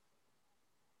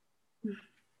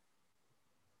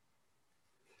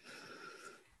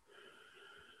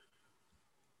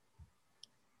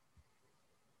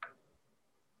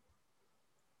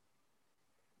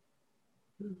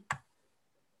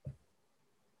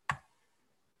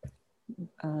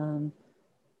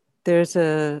 There's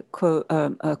a quote,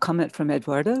 a comment from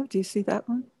Eduardo. Do you see that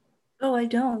one? Oh, I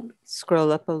don't.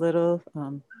 Scroll up a little.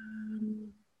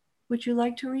 Would you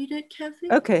like to read it,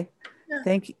 Kathy? Okay. Yeah.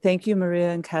 Thank you,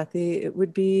 Maria and Kathy. It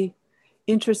would be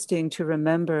interesting to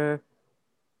remember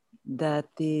that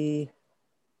I'm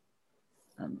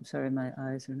sorry, my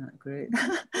eyes are not great,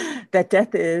 that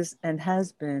death is and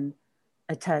has been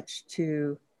attached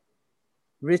to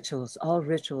rituals, all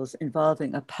rituals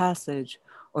involving a passage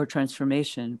or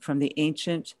transformation from the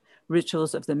ancient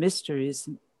rituals of the mysteries,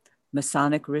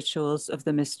 Masonic rituals of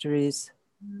the mysteries,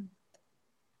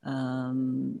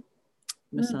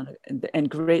 Masonic, and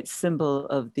great symbol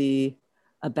of the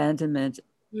abandonment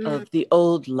of the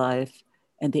old life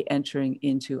and the entering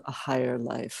into a higher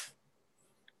life.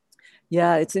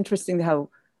 Yeah, it's interesting how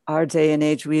our day and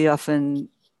age, we often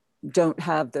don't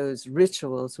have those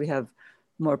rituals. We have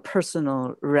more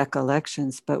personal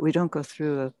recollections, but we don't go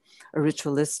through a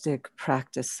ritualistic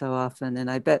practice so often.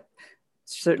 And I bet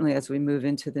certainly as we move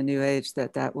into the new age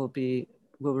that will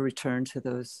return to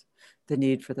the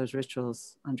need for those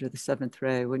rituals under the seventh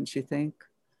ray, wouldn't you think?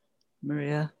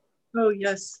 Maria? Oh,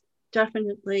 yes,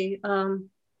 definitely. And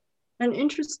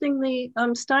interestingly,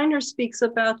 Steiner speaks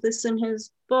about this in his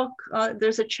book.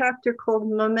 There's a chapter called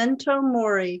Memento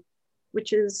Mori,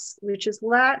 which is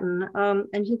Latin,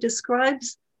 and he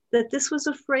describes that this was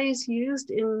a phrase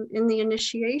used in the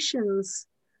initiations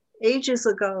ages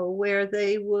ago, where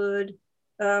they would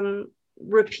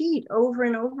repeat over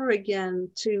and over again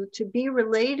to be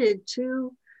related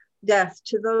to death,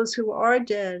 to those who are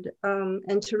dead,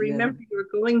 and to remember you're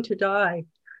going to die.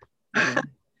 Yeah.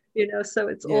 You know, so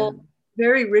it's all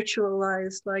very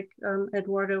ritualized, like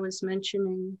Eduardo was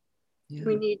mentioning. Yeah.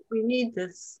 We need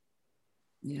this.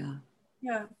 Yeah.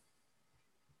 Yeah.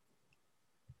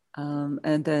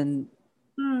 And then,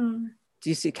 do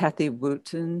you see Kathy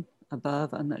Wooten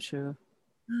above? I'm not sure.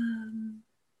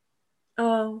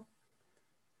 Oh,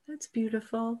 that's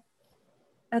beautiful.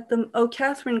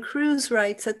 Catherine Cruz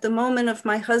writes, at the moment of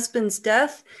my husband's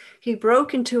death, he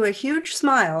broke into a huge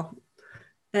smile,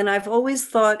 and I've always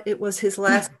thought it was his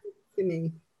last to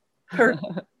me. Perfect.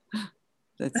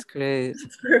 That's great.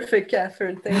 That's perfect,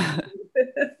 Catherine. Thank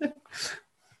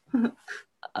you.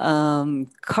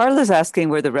 Carla's asking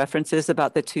where the reference is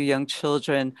about the 2 young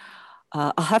children.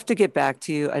 I'll have to get back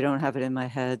to you. I don't have it in my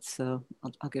head, so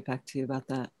I'll get back to you about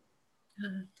that.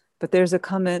 But there's a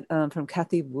comment from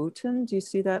Kathy Wooten. Do you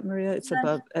see that, Maria? It's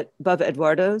above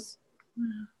Eduardo's.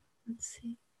 Let's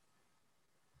see.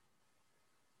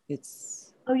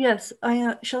 It's. Oh, yes.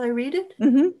 Shall I read it?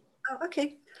 Mm-hmm. Oh,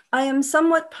 okay. I am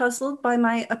somewhat puzzled by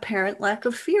my apparent lack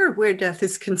of fear where death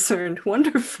is concerned.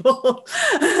 Wonderful.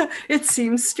 It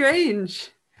seems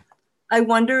strange. I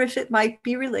wonder if it might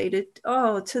be related,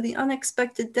 to the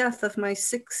unexpected death of my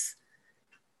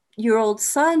 6-year-old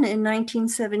son in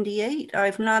 1978.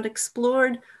 I've not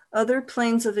explored other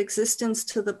planes of existence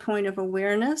to the point of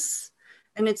awareness.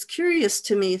 And it's curious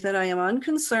to me that I am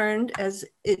unconcerned, as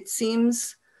it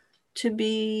seems to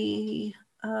be,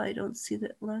 I don't see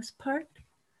that last part,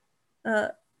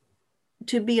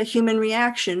 to be a human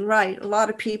reaction, right? A lot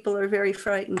of people are very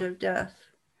frightened of death.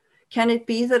 Can it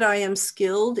be that I am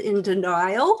skilled in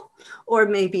denial, or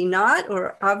maybe not,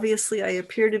 or obviously I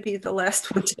appear to be the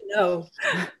last one to know?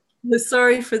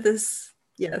 Sorry for this,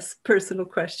 personal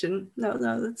question.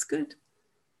 No, that's good.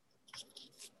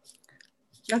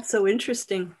 That's so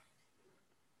interesting.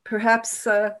 Perhaps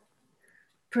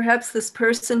this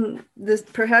person,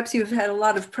 perhaps you've had a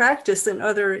lot of practice in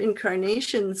other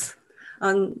incarnations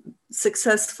on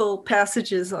successful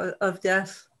passages of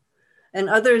death, and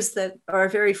others that are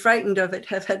very frightened of it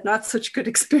have had not such good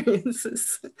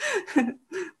experiences.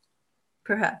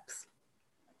 Perhaps.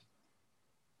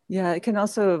 Yeah, it can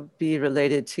also be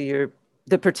related to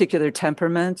the particular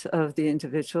temperament of the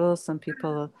individual. Some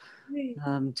people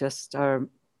just are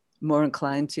more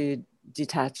inclined to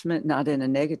detachment, not in a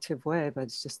negative way, but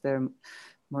it's just their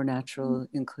more natural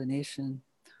inclination.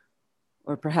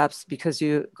 Or perhaps because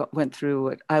you went through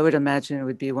what I would imagine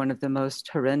would be one of the most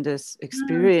horrendous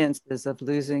experiences of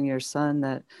losing your son,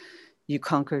 that you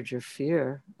conquered your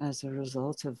fear as a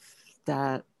result of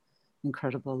that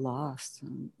incredible loss.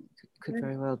 Could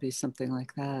very well be something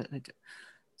like that.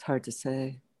 It's hard to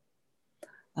say.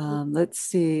 Let's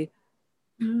see.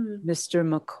 Mr.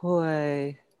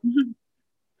 McCoy.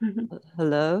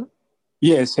 Hello?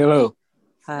 Yes, hello.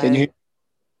 Hi. Can you hear?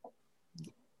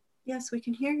 Yes, we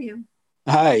can hear you.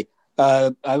 Hi.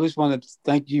 I just want to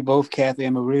thank you both, Kathy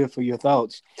and Maria, for your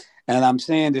thoughts. And I'm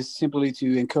saying this simply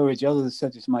to encourage others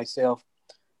such as myself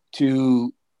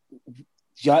to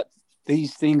jot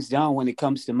these things down when it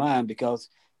comes to mind, because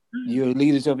you're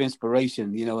leaders of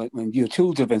inspiration, when you're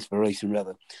tools of inspiration,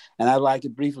 rather. And I'd like to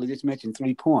briefly just mention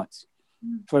 3 points.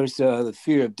 First, the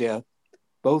fear of death.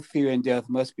 Both fear and death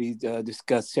must be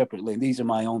discussed separately. And these are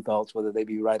my own thoughts, whether they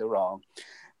be right or wrong.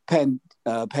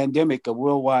 Pandemic, a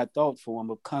worldwide thought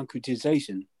form of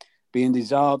concretization, being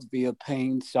dissolved via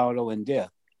pain, sorrow, and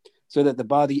death, so that the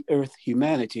body, earth,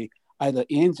 humanity either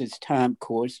ends its time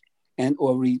course and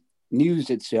or renews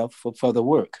itself for further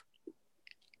work.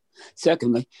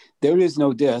 Secondly, there is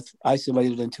no death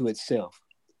isolated unto itself.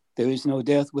 There is no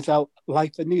death without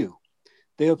life anew.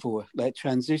 Therefore, let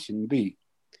transition be.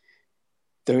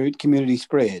 Third, community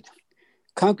spread.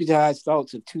 Concretized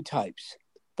thoughts of 2 types: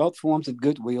 thought forms of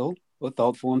goodwill or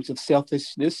thought forms of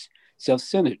selfishness,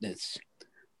 self-centeredness.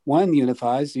 One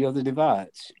unifies, the other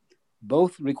divides.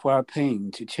 Both require pain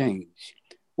to change.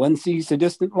 One sees the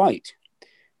distant light,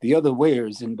 the other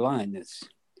wears in blindness.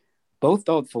 Both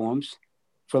thought forms,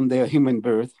 from their human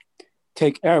birth,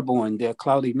 take airborne their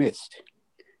cloudy mist,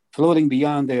 floating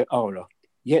beyond their aura,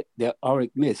 yet their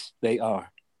auric mist they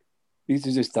are. These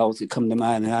are just thoughts that come to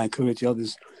mind, and I encourage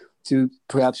others to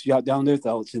perhaps jot down their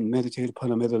thoughts and meditate upon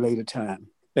them at a later time.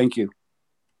 Thank you.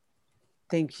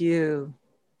 Thank you.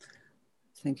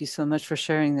 Thank you so much for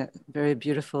sharing that very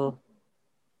beautiful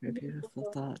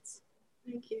thoughts.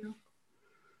 Thank you.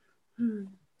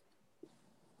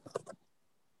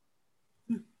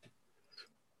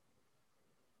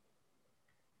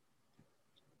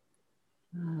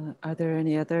 Are there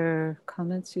any other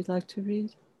comments you'd like to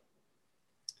read?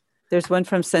 There's one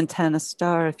from Santana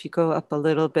Star. If you go up a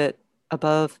little bit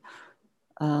above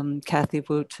Kathy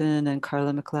Wooten and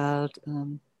Carla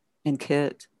McLeod and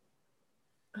Kit.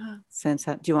 Do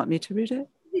you want me to read it?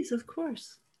 Please, of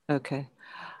course. Okay.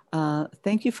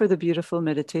 Thank you for the beautiful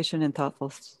meditation and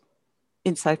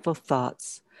insightful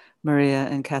thoughts, Maria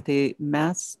and Kathy.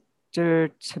 Master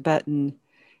Tibetan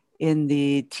in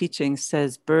the teaching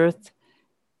says birth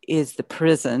is the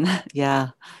prison. Yeah,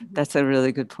 that's a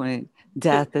really good point.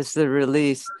 Death is the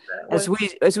release. As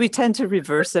we tend to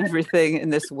reverse everything in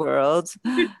this world,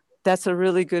 that's a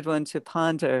really good one to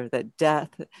ponder, that death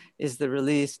is the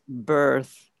release,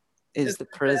 birth is the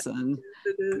prison.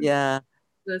 Yeah.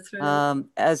 That's right.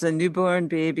 As a newborn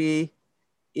baby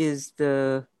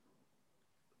we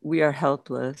are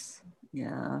helpless.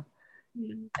 Yeah.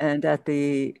 And at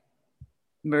the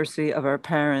mercy of our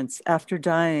parents. After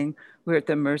dying, we're at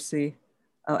the mercy.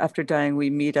 After dying, we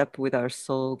meet up with our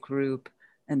soul group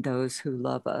and those who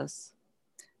love us.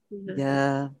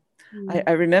 Yeah.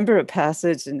 I remember a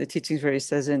passage in the teachings where he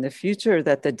says in the future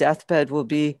that the deathbed will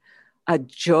be a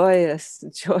joyous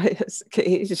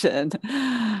occasion.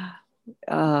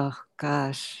 Oh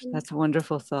gosh, that's a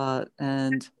wonderful thought.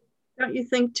 And don't you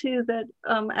think too that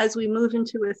as we move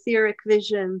into etheric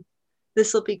vision,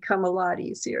 this will become a lot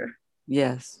easier?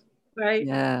 Yes. Right?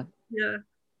 Yeah. Yeah.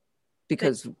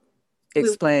 Because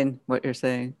explain what you're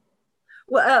saying.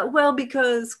 Well,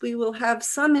 because we will have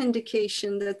some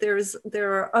indication that there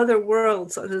are other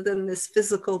worlds other than this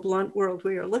physical blunt world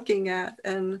we are looking at,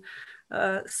 and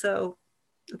so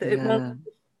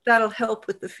that'll help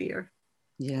with the fear.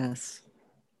 Yes.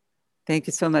 Thank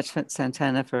you so much,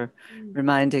 Santana, for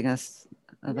reminding us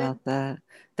about that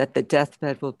the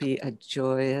deathbed will be a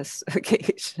joyous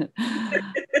occasion.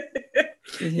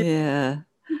 Yeah.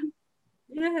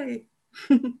 Yay.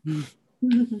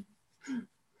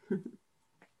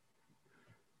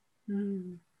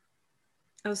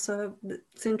 Also,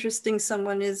 it's interesting.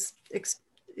 Someone is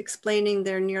explaining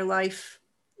their near-death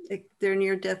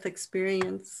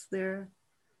experience there.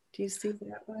 Do you see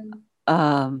that one?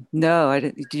 No, I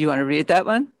didn't. Do you want to read that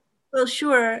one? Well,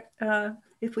 sure.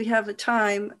 If we have a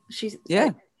time.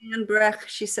 Anne Breck,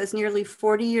 she says, nearly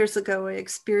 40 years ago, I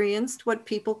experienced what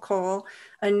people call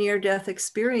a near-death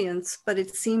experience, but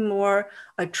it seemed more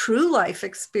a true life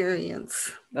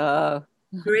experience.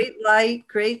 Great light,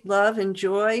 great love and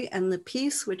joy, and the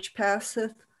peace which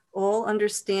passeth all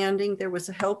understanding. There was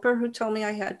a helper who told me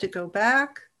I had to go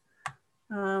back,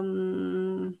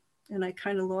 and I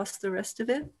kind of lost the rest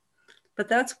of it, but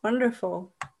that's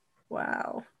wonderful.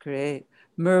 Wow. Great.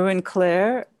 Merwin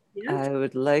Claire, yes. I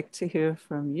would like to hear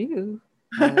from you.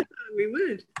 We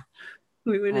would.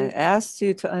 I asked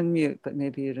you to unmute, but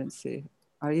maybe you didn't see.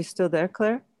 Are you still there,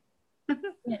 Claire?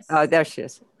 Yes. Oh, there she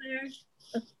is.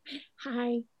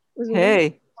 Hi.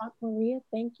 Hey. Maria,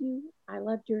 thank you. I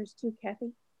loved yours too,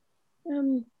 Kathy.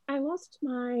 I lost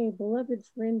my beloved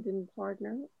friend and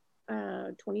partner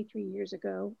 23 years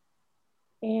ago,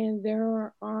 and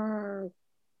there are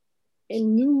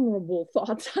innumerable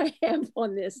thoughts I have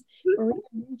on this. Maria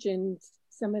mentioned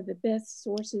some of the best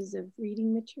sources of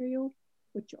reading material,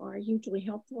 which are hugely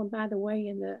helpful. And by the way,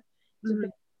 in the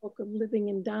Tibetan Book of Living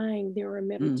and Dying, there are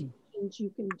meditations you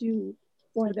can do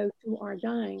for those who are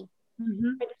dying.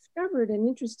 I discovered an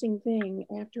interesting thing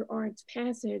after Art's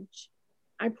passage.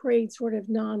 I prayed sort of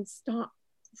nonstop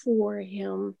for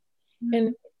him. And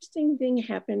an interesting thing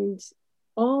happened.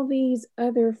 All these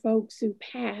other folks who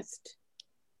passed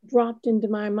dropped into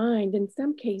my mind. In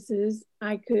some cases,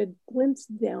 I could glimpse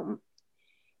them.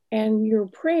 And your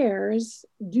prayers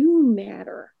do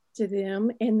matter to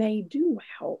them, and they do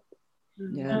help.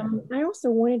 Yeah. I also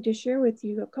wanted to share with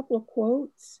you a couple of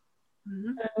quotes.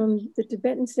 The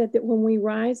Tibetan said that when we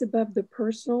rise above the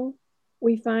personal,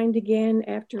 we find again,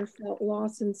 after felt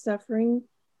loss and suffering,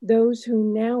 those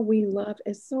who now we love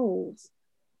as souls.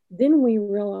 Then we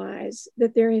realize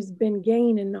that there has been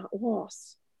gain and not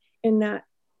loss, and not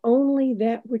only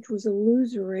that which was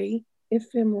illusory,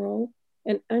 ephemeral,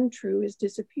 and untrue has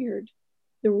disappeared.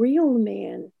 The real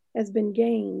man has been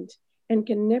gained and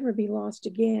can never be lost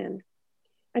again.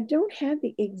 I don't have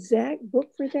the exact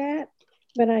book for that,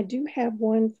 but I do have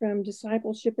one from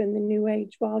Discipleship in the New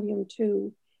Age, Volume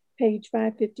 2, page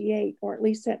 558, or at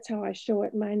least that's how I show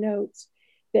it in my notes,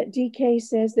 that DK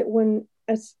says that when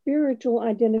a spiritual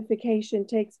identification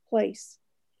takes place,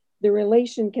 the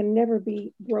relation can never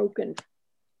be broken.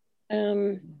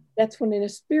 That's when in a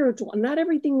spiritual, and not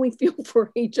everything we feel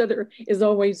for each other is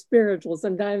always spiritual.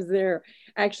 Sometimes they're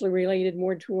actually related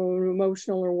more to an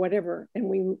emotional or whatever,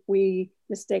 and we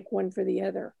mistake one for the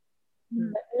other.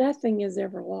 But nothing is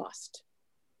ever lost.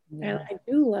 And I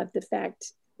do love the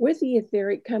fact with the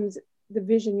etheric comes the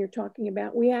vision you're talking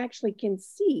about. We actually can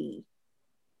see.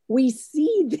 We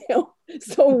see them,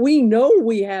 so we know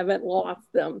we haven't lost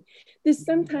them. This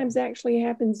sometimes actually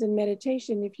happens in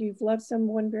meditation. If you've loved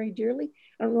someone very dearly,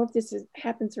 I don't know if this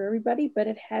happens for everybody, but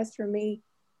it has for me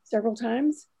several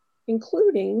times,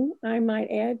 including, I might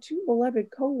add, 2 beloved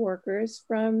co-workers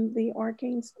from the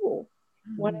Arcane School.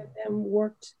 One of them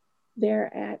worked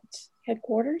there at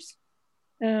headquarters.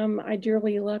 I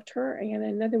dearly loved her, and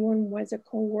another one was a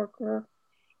co-worker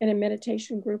in a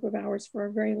meditation group of ours for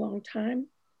a very long time.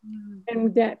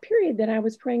 And that period that I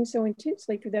was praying so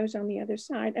intensely for those on the other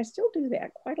side, I still do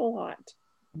that quite a lot.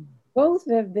 Both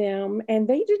of them, and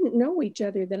they didn't know each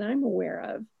other that I'm aware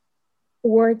of,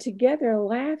 were together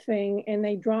laughing, and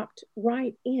they dropped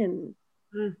right in.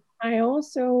 I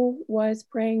also was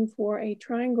praying for a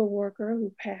triangle worker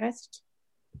who passed,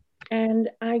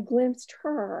 and I glimpsed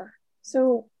her.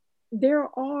 So there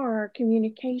are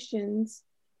communications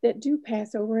that do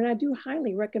pass over, and I do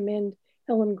highly recommend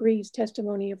Helen Greaves'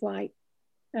 Testimony of Light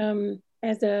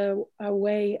as a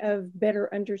way of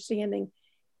better understanding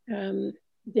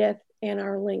death and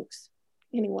our links.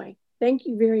 Anyway, thank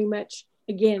you very much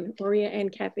again, Maria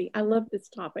and Kathy. I love this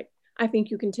topic. I think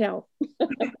you can tell.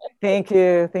 Thank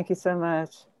you. Thank you so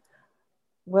much.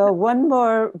 Well, one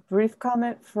more brief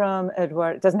comment from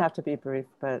Eduardo. It doesn't have to be brief,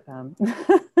 but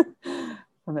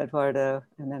from Eduardo,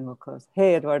 and then we'll close.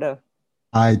 Hey, Eduardo.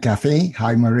 Hi, Kathy.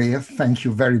 Hi, Maria. Thank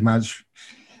you very much.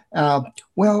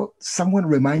 Well, someone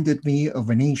reminded me of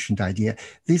an ancient idea.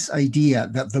 This idea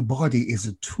that the body is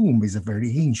a tomb is a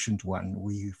very ancient one.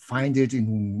 We find it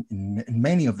in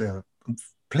many of the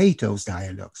Plato's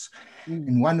dialogues.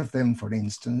 In one of them, for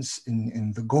instance,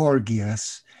 in the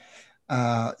Gorgias,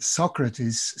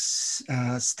 Socrates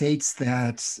states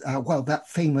that, well, that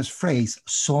famous phrase,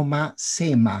 soma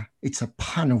sema, it's a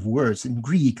pun of words in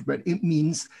Greek, but it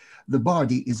means the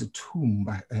body is a tomb,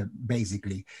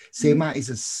 basically. Sema is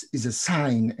a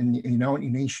sign, and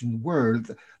in ancient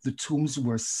world, the tombs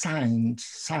were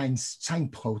signposts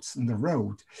in the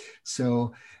road.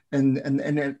 So, and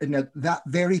that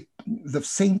the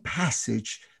same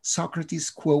passage, Socrates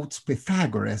quotes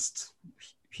Pythagoras.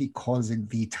 He calls it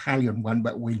the Italian one,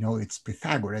 but we know it's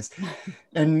Pythagoras,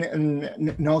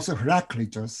 and also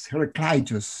Heraclitus,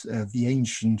 the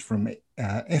ancient from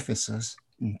Ephesus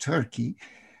in Turkey.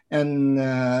 And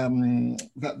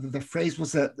the phrase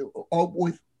was that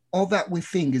all that we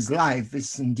think is life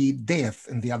is indeed death,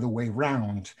 and the other way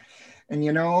around. And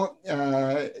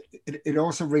it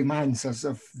also reminds us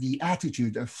of the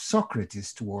attitude of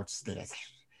Socrates towards death,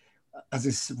 as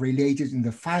is related in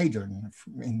the Phaedon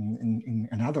in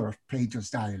another of Plato's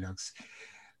dialogues.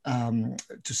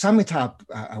 To sum it up,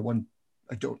 I won't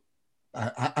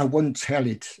tell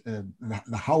it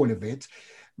the whole of it,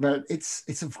 but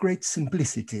it's of great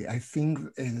simplicity. I think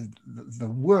the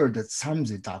word that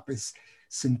sums it up is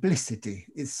simplicity.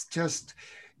 It's just,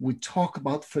 we talk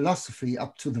about philosophy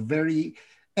up to the very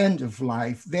end of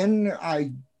life. Then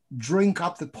I drink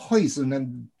up the poison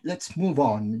and let's move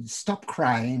on, stop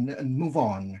crying and move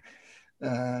on.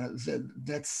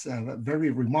 That's a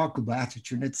very remarkable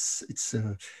attitude.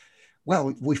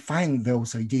 Well, we find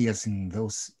those ideas in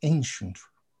those ancient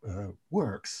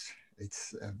works.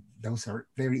 Those are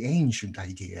very ancient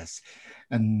ideas.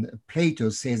 And Plato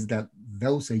says that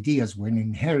those ideas were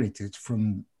inherited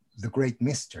from the great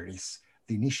mysteries,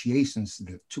 the initiations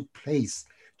that took place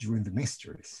during the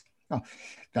mysteries. Oh,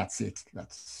 that's it.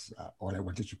 That's all I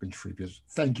wanted to contribute.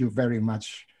 Thank you very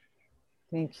much.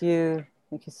 Thank you.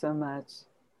 Thank you so much.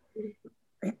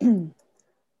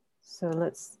 So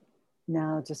let's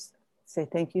now just say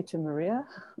thank you to Maria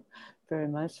very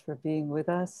much for being with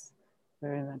us.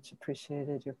 Very much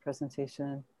appreciated your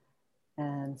presentation.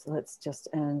 And let's just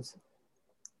end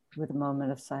with a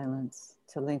moment of silence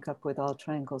to link up with all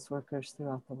Triangles workers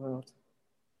throughout the world.